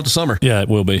way to start the summer. Yeah, it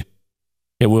will be.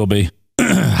 It will be.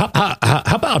 How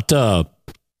about, I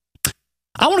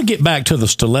want to get back to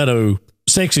the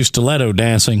sexy stiletto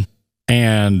dancing,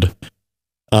 and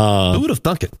who would have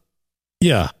thunk it?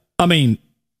 Yeah. I mean,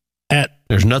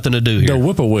 there's nothing to do here. The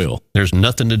whippoorwill. There's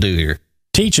nothing to do here.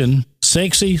 Teaching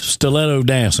sexy stiletto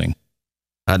dancing.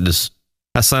 That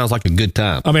sounds like a good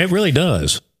time. I mean, it really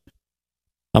does.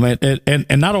 I mean,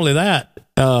 and not only that,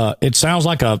 it sounds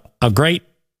like a great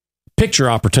picture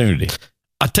opportunity.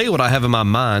 I tell you what I have in my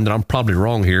mind, and I'm probably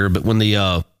wrong here, but when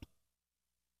the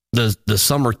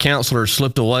summer counselors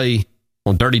slipped away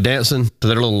on Dirty Dancing to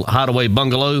their little hideaway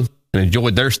bungalow and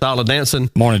enjoyed their style of dancing.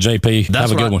 Morning, JP.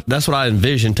 Have a good one. That's what I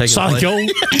envisioned taking place.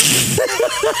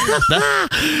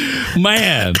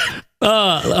 Man.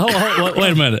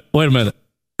 Wait a minute.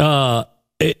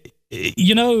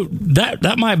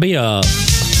 That might be a...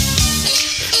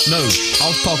 No, I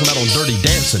was talking about on Dirty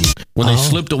Dancing when they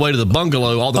slipped away to the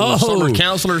bungalow. All the little summer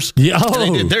counselors, they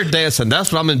did their dancing.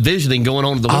 That's what I'm envisioning going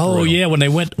on to the. Oh yeah, when they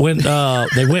went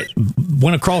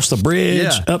across the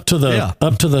bridge up to the.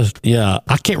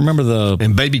 I can't remember the.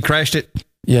 And baby crashed it.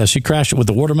 Yeah, she crashed it with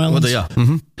the watermelons.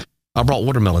 I brought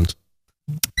watermelons.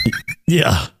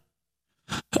 Yeah.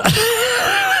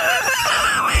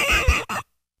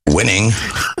 Winning.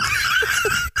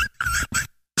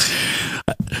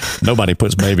 Nobody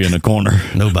puts baby in the corner.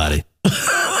 Nobody.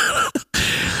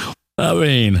 I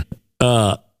mean,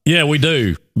 yeah, we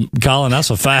do, Colin.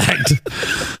 That's a fact.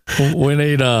 We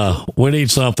need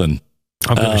something.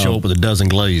 I'm going to show up with a dozen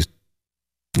glazed.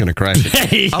 I'm going to crash it.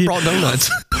 Hey. I brought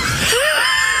donuts.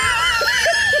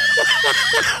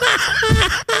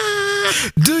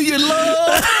 Do you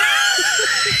love?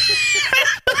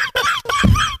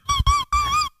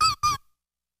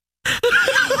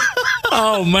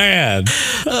 Oh man!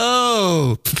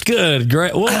 Oh, good,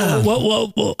 great.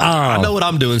 Whoa. Oh. I know what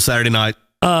I'm doing Saturday night.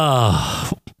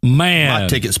 Oh man! My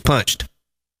ticket's punched.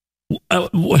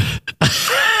 What was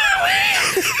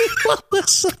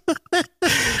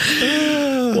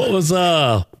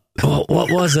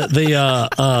it?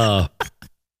 The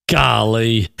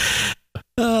golly.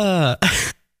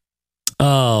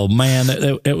 Oh man!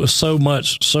 It was so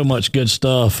much good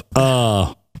stuff.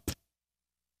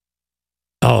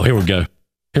 Oh, here we go.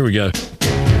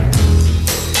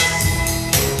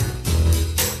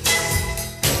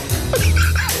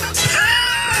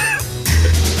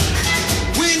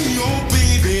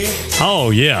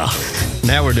 Oh, yeah.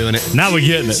 Now we're doing it. Now we're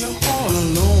getting it.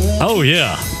 Oh,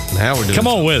 yeah. Now we're doing it. Come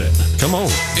on with it. Come on.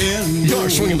 You are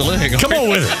swinging the leg. Come on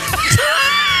with it.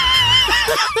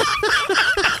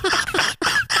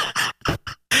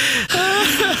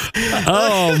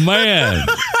 Oh, man.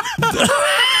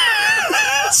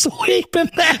 Sweeping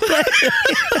that way.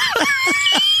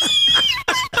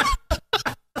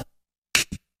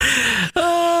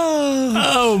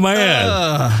 Oh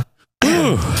man.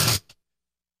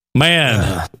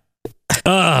 Man.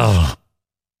 Oh.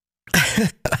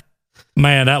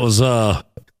 Man, that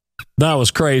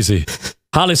was crazy.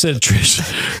 Holly said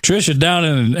Trisha down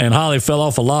and Holly fell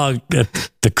off a log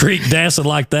at the creek dancing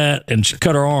like that, and she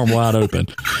cut her arm wide open.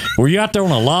 Were you out there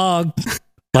on a log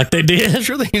like they did?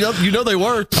 Sure, you know they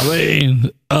were. I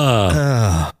mean,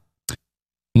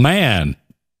 man,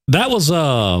 that was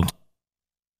I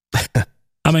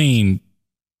mean,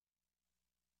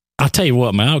 I'll tell you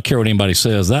what, man. I don't care what anybody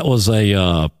says. That was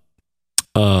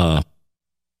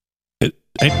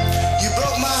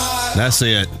That's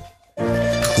it.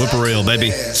 Whippoorwill,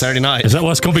 baby. Saturday night. Is that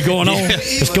what's going to be going on? Yeah.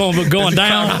 It's going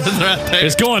down. Right,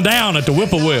 it's going down at the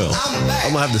Whippoorwill.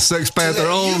 I'm gonna have the Sex Panther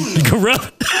on. You can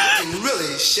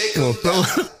really shake him.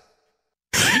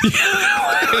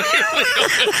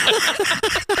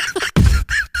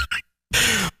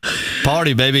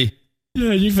 Party, baby.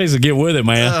 Yeah, you fix to get with it,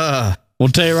 man. We'll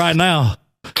tell you right now.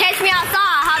 Catch me outside.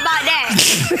 How about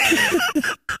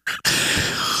that?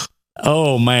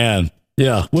 Oh, man.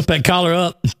 Yeah. Whip that collar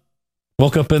up.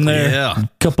 Woke up in there. Yeah.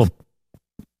 Couple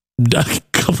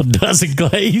dozen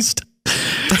glazed.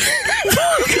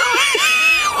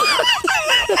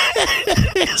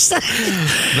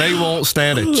 They won't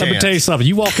stand a chance. Let me tell you something.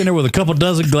 You walk in there with a couple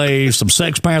dozen glazed, some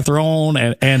Sex Panther on,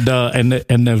 and I'll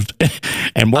working.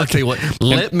 tell you what.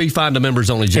 Let me find a members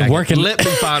only jacket. Let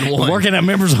me find one. Working at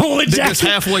members only jacket. It's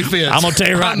halfway fits. I'm gonna tell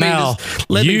you right now.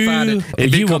 Let me find it.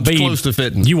 If it comes close to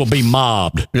fitting, you will be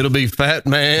mobbed. It'll be fat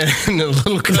man and a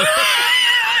little.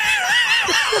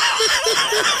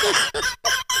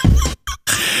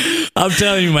 I'm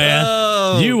telling you,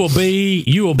 man. You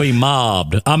will be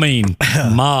mobbed. I mean,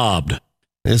 mobbed.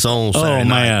 It's on Saturday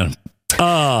night.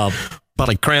 Man.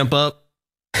 Probably cramp up.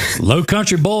 Low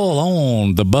Country Bowl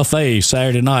on the buffet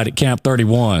Saturday night at Camp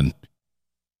 31.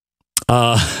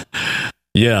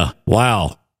 Yeah.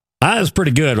 Wow. That was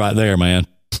pretty good right there, man.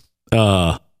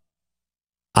 I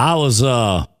was,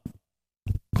 I'm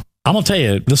going to tell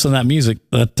you, listen to that music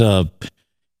that,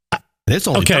 it's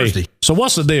only Thursday. So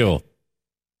what's the deal?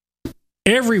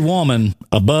 Every woman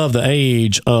above the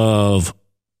age of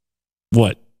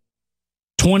what,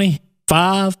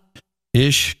 25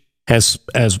 ish has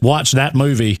watched that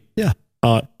movie. Yeah,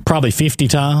 probably 50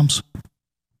 times.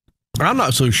 I'm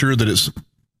not so sure that it's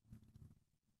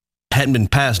hadn't been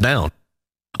passed down.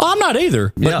 Oh, I'm not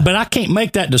either, but I can't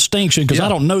make that distinction because I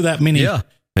don't know that many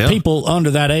people under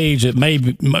that age that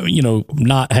maybe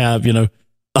not have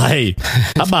Hey,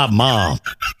 how about Mom?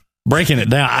 Breaking it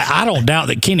down. I don't doubt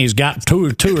that Kenny's got two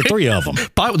or three of them.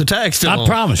 Fight with the tag still I on.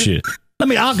 promise you.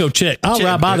 I'll go check. I'll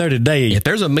ride by there today. If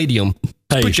there's a medium,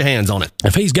 put your hands on it.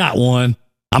 If he's got one,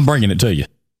 I'm bringing it to you.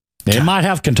 It might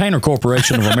have Container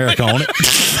Corporation of America on it.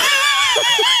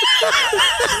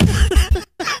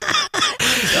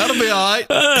 That'll be all right.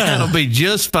 That'll be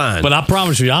just fine. But I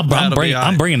promise you,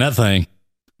 I'm bringing that thing.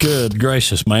 Good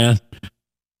gracious, man.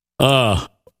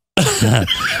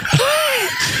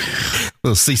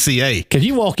 Little CCA. Could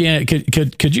you walk in?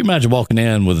 Could you imagine walking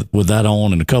in with that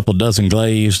on and a couple dozen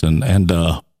glazed and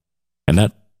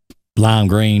that lime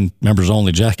green members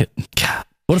only jacket? God.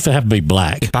 What if it had to be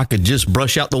black? If I could just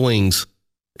brush out the wings.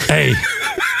 Hey,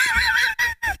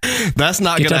 that's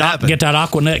not going to happen. Get that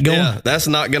Aquanet going. Yeah, that's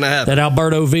not going to happen. That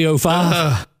Alberto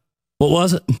VO5. What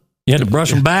was it? You had to brush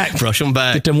them back. Brush them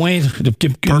back. Get them wings.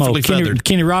 Perfectly feathered.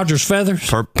 Kenny Rogers feathers.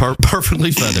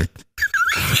 Perfectly feathered.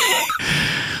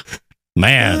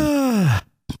 Man,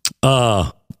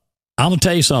 I'm gonna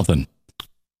tell you something.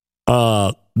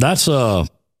 That's I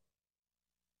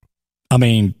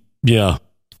mean, yeah,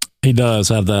 he does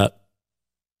have that.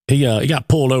 He got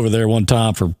pulled over there one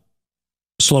time for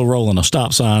slow rolling a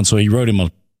stop sign, so he wrote him a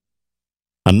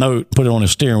note, put it on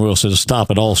his steering wheel, said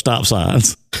stop at all stop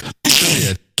signs.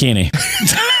 Kenny.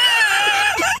 It's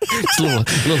a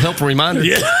little helpful reminder.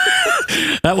 Yeah.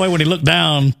 That way, when he looked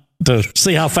down to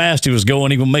see how fast he was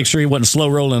going, he would make sure he wasn't slow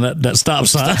rolling that stop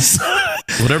sign.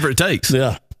 Whatever it takes.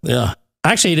 Yeah.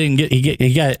 Actually,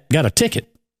 he got a ticket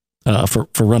for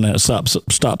running that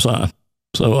stop sign.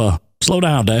 So slow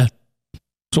down, Dad.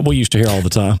 That's what we used to hear all the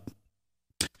time.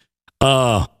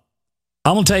 I'm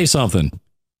gonna tell you something.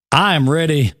 I'm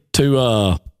ready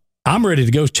to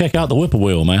go check out the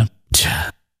Whippoorwill, man.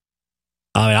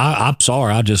 I mean, I'm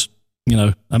sorry. I just,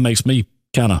 that makes me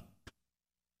kind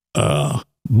of.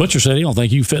 Butcher said he don't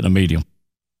think you fit in a medium.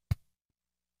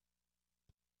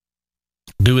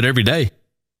 Do it every day.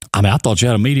 I mean, I thought you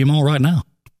had a medium on right now.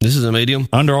 This is a medium.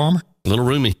 Under Armour. A little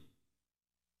roomy.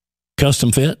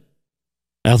 Custom fit.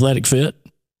 Athletic fit.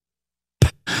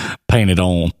 Painted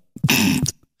on.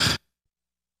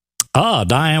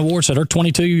 Diane Ward said her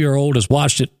 22-year-old has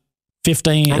watched it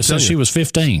 15 since she was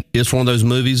 15. It's one of those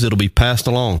movies that'll be passed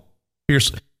along. Here,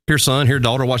 son. Here,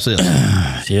 daughter. Watch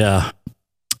this. Yeah.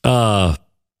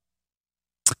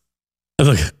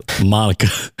 Look, Monica.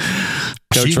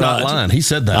 She's not lying. He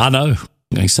said that. I know.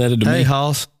 He said it to me. Hey,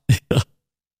 Hoss.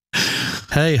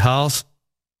 Hey, Hoss.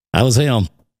 That was him.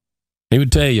 He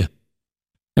would tell you,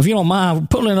 if you don't mind,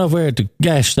 pulling over there at the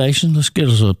gas station. Let's get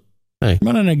us run in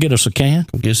there and get us a can.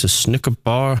 Get us a Snicker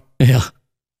bar. Yeah.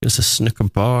 Get us a Snicker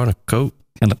bar and a Coke.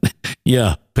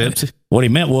 Yeah. Pepsi. What he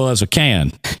meant was a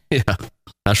can. Yeah,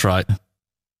 that's right. As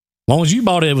long as you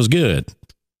bought it, it was good.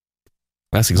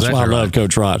 That's exactly why I love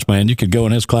Coach Roch, man. You could go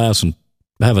in his class and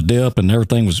have a dip and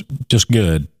everything was just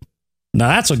good. Now,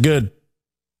 that's a good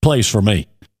place for me.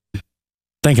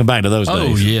 Thinking back to those days.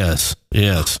 Oh, yes.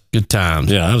 Yes. Good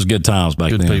times. Yeah, that was good times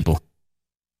back then. Good people.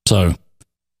 So,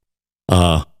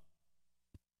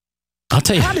 I'll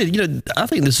tell you. How did I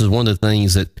think this is one of the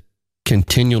things that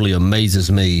continually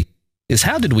amazes me is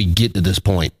how did we get to this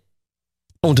point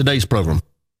on today's program?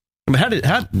 I mean,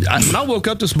 when I woke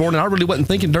up this morning, I really wasn't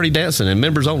thinking Dirty Dancing and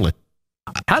members only.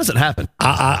 How does it happen?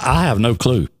 I have no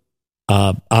clue.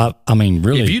 I mean,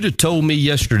 really. If you'd have told me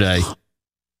yesterday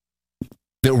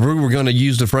that we were going to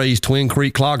use the phrase Twin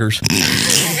Creek Cloggers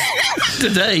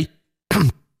today,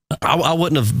 I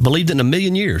wouldn't have believed it in a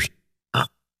million years.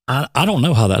 I don't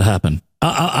know how that happened.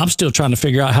 I'm still trying to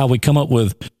figure out how we come up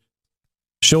with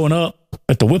showing up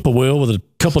at the Whippoorwill with a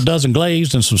couple dozen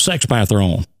glazed and some Sex Panther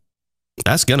on.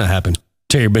 That's going to happen.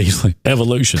 Terry Beasley,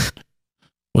 evolution.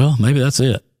 Well, maybe that's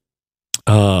it.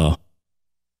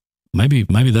 Maybe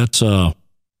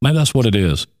that's what it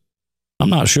is. I'm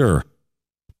not sure.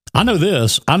 I know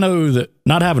this. I know that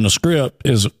not having a script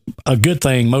is a good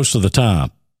thing most of the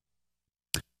time.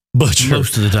 Butcher.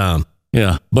 Most of the time.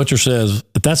 Yeah. Butcher says,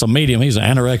 if that's a medium, he's an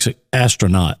anorexic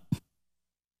astronaut.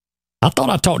 I thought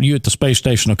I talked to you at the space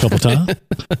station a couple times.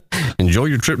 Enjoy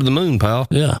your trip to the moon, pal.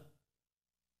 Yeah.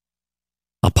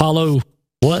 Apollo,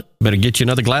 what? Better get you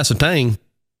another glass of Tang.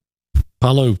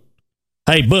 Apollo.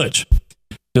 Hey, Butch,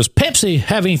 does Pepsi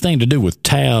have anything to do with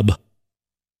Tab?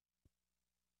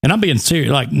 And I'm being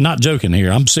serious, like not joking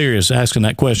here. I'm serious asking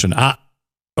that question.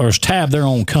 Or is Tab their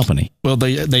own company? Well,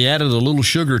 they added a little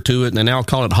sugar to it and they now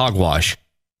call it hogwash.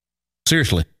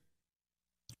 Seriously.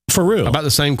 For real? About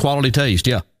the same quality taste,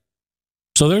 yeah.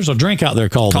 So there's a drink out there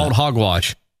called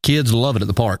hogwash. Kids love it at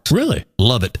the parks. Really?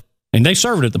 Love it. And they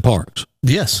serve it at the parks?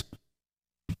 Yes.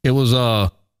 It was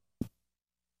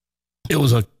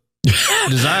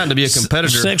designed to be a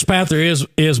competitor. Sex Panther is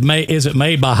it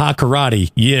made by High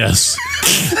Karate? Yes.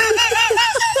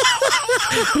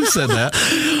 Who said that?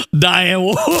 Diane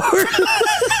Ward.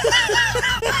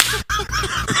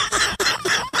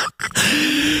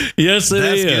 Yes, it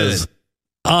is. Good.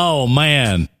 Oh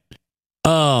man.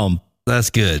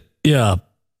 That's good. Yeah.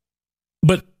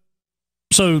 But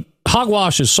so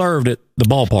hogwash is served at the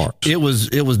ballparks. It was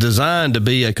designed to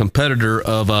be a competitor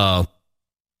of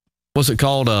what's it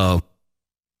called?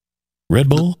 Red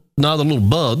Bull? No, the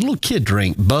little kid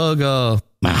drink. There's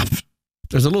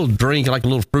a little drink, like a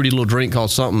little fruity little drink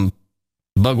called something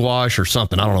Bugwash or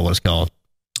something. I don't know what it's called.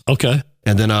 Okay.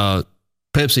 And then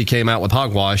Pepsi came out with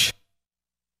hogwash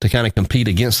to kind of compete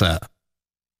against that.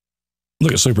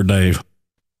 Look at Super Dave.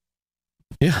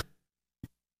 Yeah.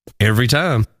 Every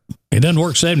time. It doesn't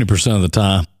work 70% of the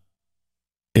time.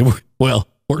 Works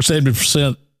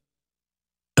 70%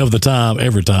 of the time,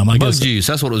 every time. I guess. Bug juice.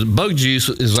 That's what it was. Bug juice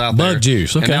is out there. Bug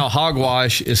juice. Okay. And now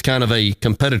hogwash is kind of a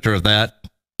competitor of that.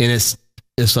 And it's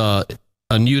a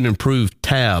new and improved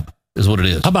Tab is what it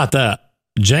is. How about that?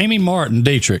 Jamie Martin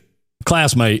Dietrich,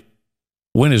 classmate,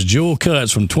 win his jewel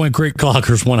cuts from Twin Creek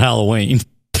Clockers one Halloween.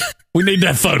 We need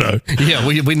that photo. Yeah,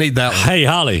 we need that one. Hey,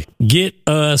 Holly, get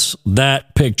us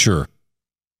that picture.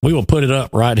 We will put it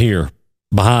up right here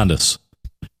behind us.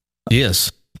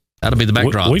 Yes. That'll be the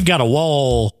backdrop. We've got a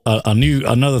wall,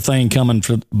 another thing coming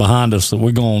behind us that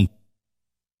we're going to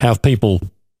have people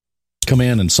come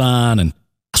in and sign. And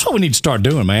that's what we need to start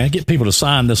doing, man. Get people to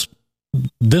sign this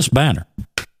banner.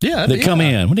 Yeah. That come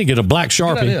in. We need to get a black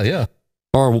Sharpie. Yeah.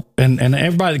 And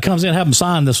everybody that comes in, have them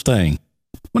sign this thing.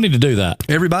 We need to do that.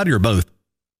 Everybody or both?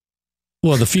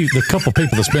 Well, the couple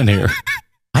people that's been here.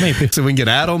 How many people? So we can get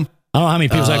Adam. I don't know how many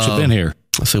people's actually been here.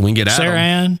 So we can get Adam. Sarah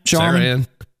Ann, Charmin.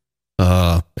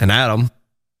 And Adam.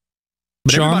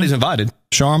 But Charmin? Everybody's invited.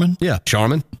 Charmin? Yeah.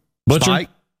 Charmin. Butcher? Spike.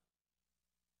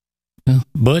 Yeah.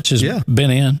 Butch has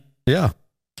been in. Yeah.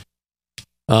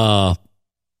 But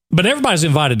everybody's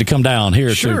invited to come down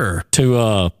here to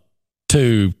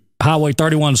Highway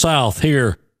 31 South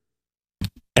here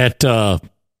at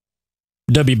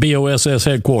WBOSS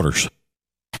headquarters.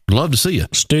 Love to see you.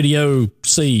 Studio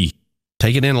C.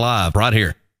 Take it in live right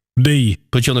here. D.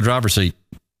 Put you on the driver's seat.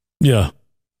 Yeah.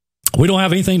 We don't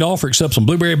have anything to offer except some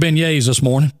blueberry beignets this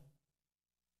morning.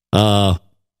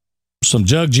 Some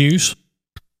jug juice,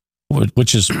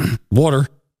 which is water,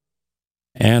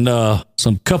 and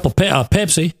some cup of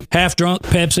Pepsi, half drunk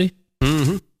Pepsi,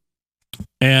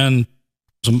 and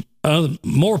some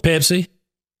more Pepsi,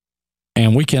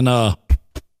 and we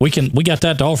got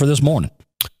that to offer this morning.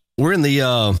 We're in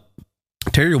the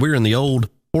Terry. We're in the old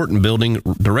Horton building,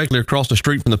 directly across the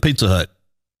street from the Pizza Hut.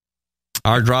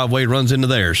 Our driveway runs into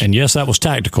theirs. And yes, that was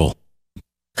tactical.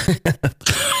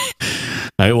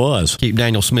 It was. Keep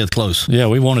Daniel Smith close. Yeah,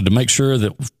 we wanted to make sure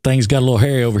that things got a little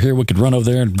hairy over here. We could run over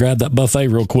there and grab that buffet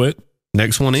real quick.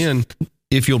 Next one in,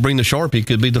 if you'll bring the Sharpie,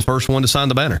 could be the first one to sign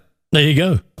the banner. There you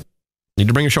go. Need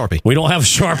to bring a Sharpie. We don't have a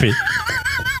Sharpie.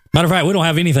 Matter of fact, we don't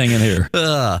have anything in here.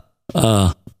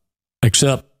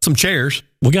 Except some chairs.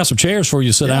 We got some chairs for you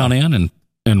to sit down in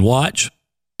and watch.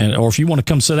 And or if you want to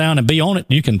come sit down and be on it,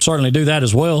 you can certainly do that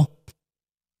as well.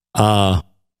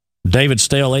 David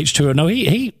Stale H2O. No,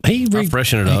 he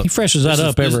freshen it up. He freshens that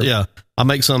up every. Yeah, I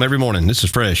make some every morning. This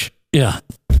is fresh. Yeah.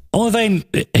 Only thing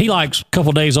he likes a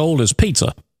couple days old is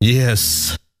pizza.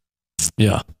 Yes.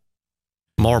 Yeah.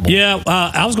 Marble. Yeah,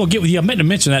 I was going to get with you. I meant to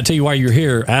mention that to you while you're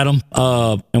here, Adam.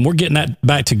 And we're getting that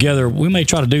back together. We may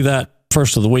try to do that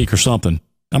first of the week or something.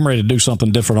 I'm ready to do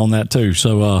something different on that too.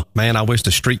 So, man, I wish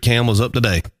the street cam was up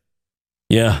today.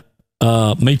 Yeah,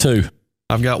 me too.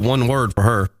 I've got one word for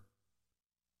her.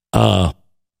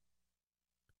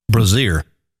 Brazier.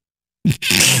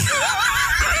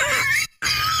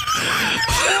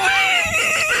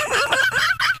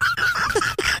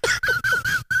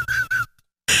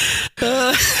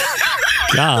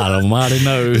 God almighty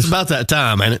knows. It's about that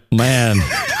time, ain't it? Man.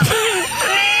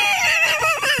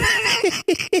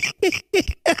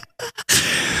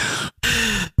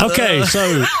 Okay,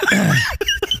 so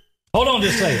hold on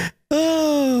just a second.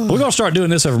 We're going to start doing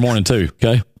this every morning too,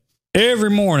 okay? Every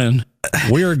morning,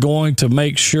 we are going to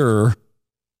make sure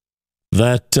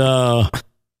that that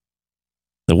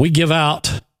we give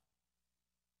out.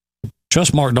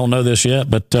 Trustmark don't know this yet,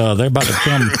 but they're about to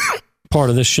become part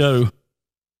of this show,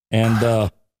 and we're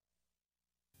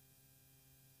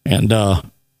going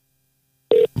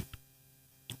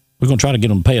to try to get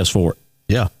them to pay us for it.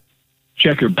 Yeah.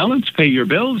 Check your balance, pay your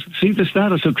bills, see the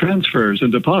status of transfers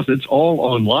and deposits all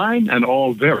online and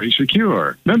all very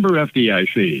secure. Member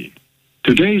FDIC.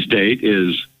 Today's date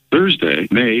is Thursday,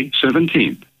 May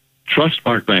 17th.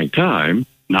 Trustmark Bank time,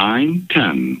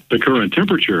 9:10. The current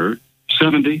temperature,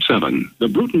 77. The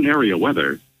Bruton area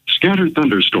weather, scattered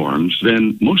thunderstorms,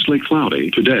 then mostly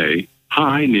cloudy today,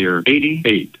 high near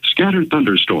 88. Scattered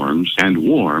thunderstorms and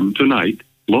warm tonight,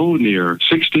 low near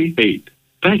 68.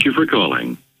 Thank you for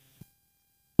calling.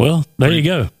 Well, there you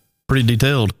go. Pretty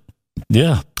detailed.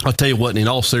 Yeah. I'll tell you what, in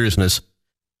all seriousness,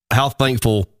 how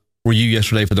thankful were you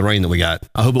yesterday for the rain that we got?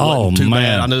 I hope it wasn't too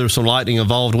bad. I know there was some lightning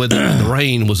involved with it. The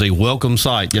rain was a welcome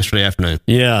sight yesterday afternoon.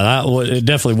 Yeah, it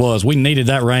definitely was. We needed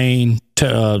that rain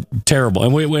terrible.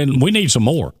 And we need some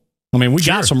more. I mean, we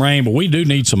got some rain, but we do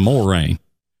need some more rain.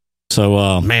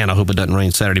 So, man, I hope it doesn't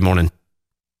rain Saturday morning.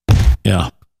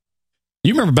 Yeah.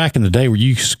 You remember back in the day where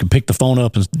you could pick the phone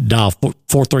up and dial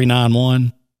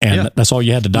 4391? And that's all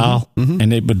you had to dial,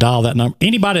 and it would dial that number.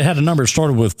 Anybody that had a number that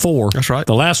started with 4, that's right.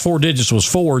 The last 4 digits was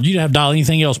 4. You didn't have to dial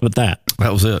anything else but that.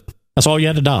 That was it. That's all you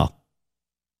had to dial.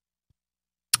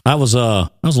 That was a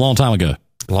long time ago.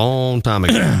 Long time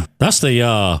ago. That's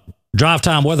the drive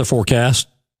time weather forecast.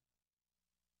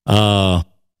 Brought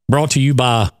to you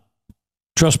by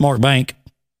Trustmark Bank,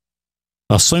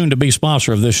 a soon to be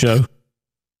sponsor of this show.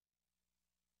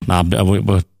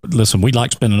 Listen, we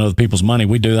like spending other people's money.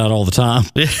 We do that all the time.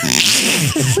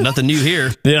 Nothing new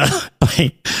here. Yeah.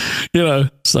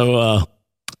 So,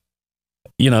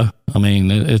 I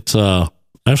mean, it's,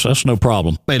 that's no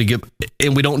problem.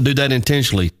 And we don't do that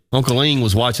intentionally. Uncle Ling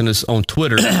was watching us on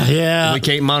Twitter. Yeah. We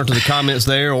can't monitor the comments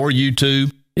there or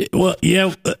YouTube. Well,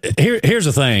 yeah, here's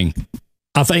the thing.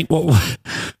 I think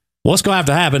what's going to have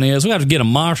to happen is we have to get a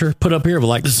monitor put up here with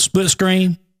like split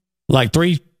screen, like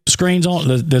 3 screens on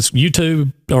that's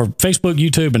YouTube or Facebook,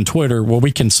 YouTube, and Twitter, where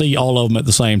we can see all of them at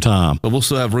the same time. But we'll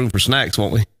still have room for snacks,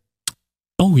 won't we?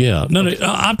 Oh yeah, no,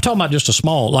 I'm talking about just a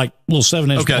small, like little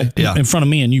 7-inch in front of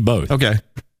me and you both. Okay.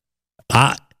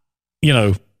 We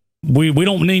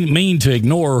don't mean to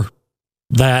ignore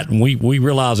that, and we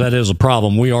realize that is a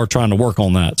problem. We are trying to work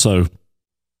on that. So,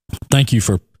 thank you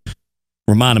for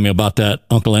reminding me about that,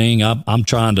 Uncle Ing. I've been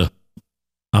trying to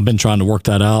work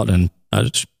that out, and I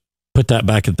just put that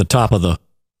back at the top of the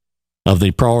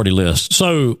priority list.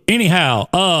 So anyhow,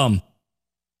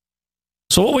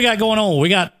 so what we got going on? We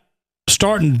got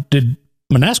starting. Did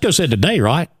Monasco said today,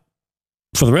 right?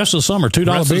 For the rest of the summer,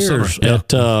 $2 beers at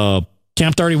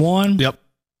Camp 31. Yep.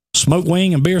 Smoke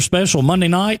wing and beer special Monday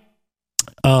night.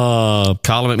 Colin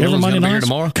McMillan's going to be here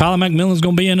tomorrow. Colin McMillan's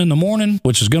going to be in the morning,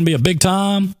 which is going to be a big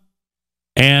time.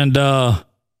 And I'm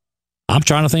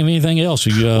trying to think of anything else.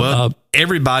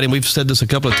 Everybody, and we've said this a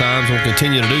couple of times, we'll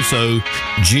continue to do so.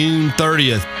 June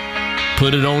 30th,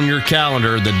 put it on your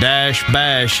calendar. The Dash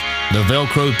Bash, the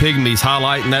Velcro Pygmies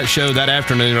highlighting that show that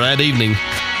afternoon or that evening.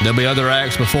 There'll be other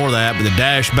acts before that, but the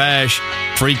Dash Bash,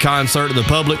 free concert to the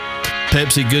public.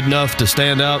 Pepsi good enough to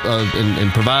stand up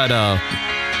and provide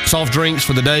soft drinks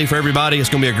for the day for everybody. It's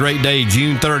going to be a great day.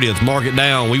 June 30th. Mark it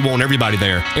down. We want everybody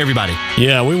there. Everybody.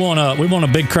 Yeah, we want a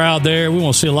big crowd there. We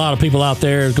want to see a lot of people out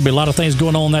there. There's going to be a lot of things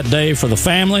going on that day for the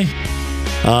family.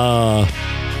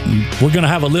 We're going to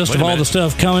have a list of all the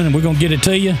stuff coming, and we're going to get it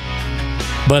to you.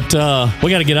 But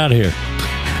we got to get out of here.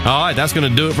 All right, that's going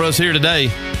to do it for us here today.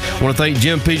 I want to thank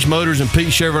Jim Peach Motors and Pete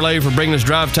Chevrolet for bringing us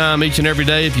drive time each and every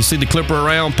day. If you see the Clipper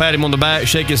around, pat him on the back,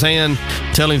 shake his hand,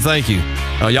 tell him thank you.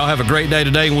 Y'all have a great day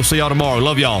today, and we'll see y'all tomorrow.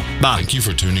 Love y'all. Bye. Thank you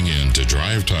for tuning in to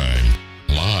Drive Time,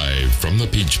 live from the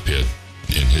Peach Pit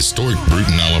in historic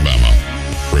Bruton, Alabama.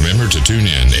 Remember to tune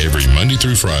in every Monday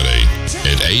through Friday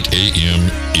at 8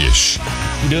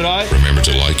 a.m.-ish. You do it all right? Remember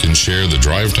to like and share the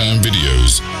Drive Time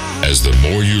videos, as the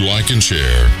more you like and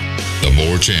share, the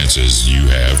more chances you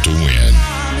have to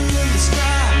win.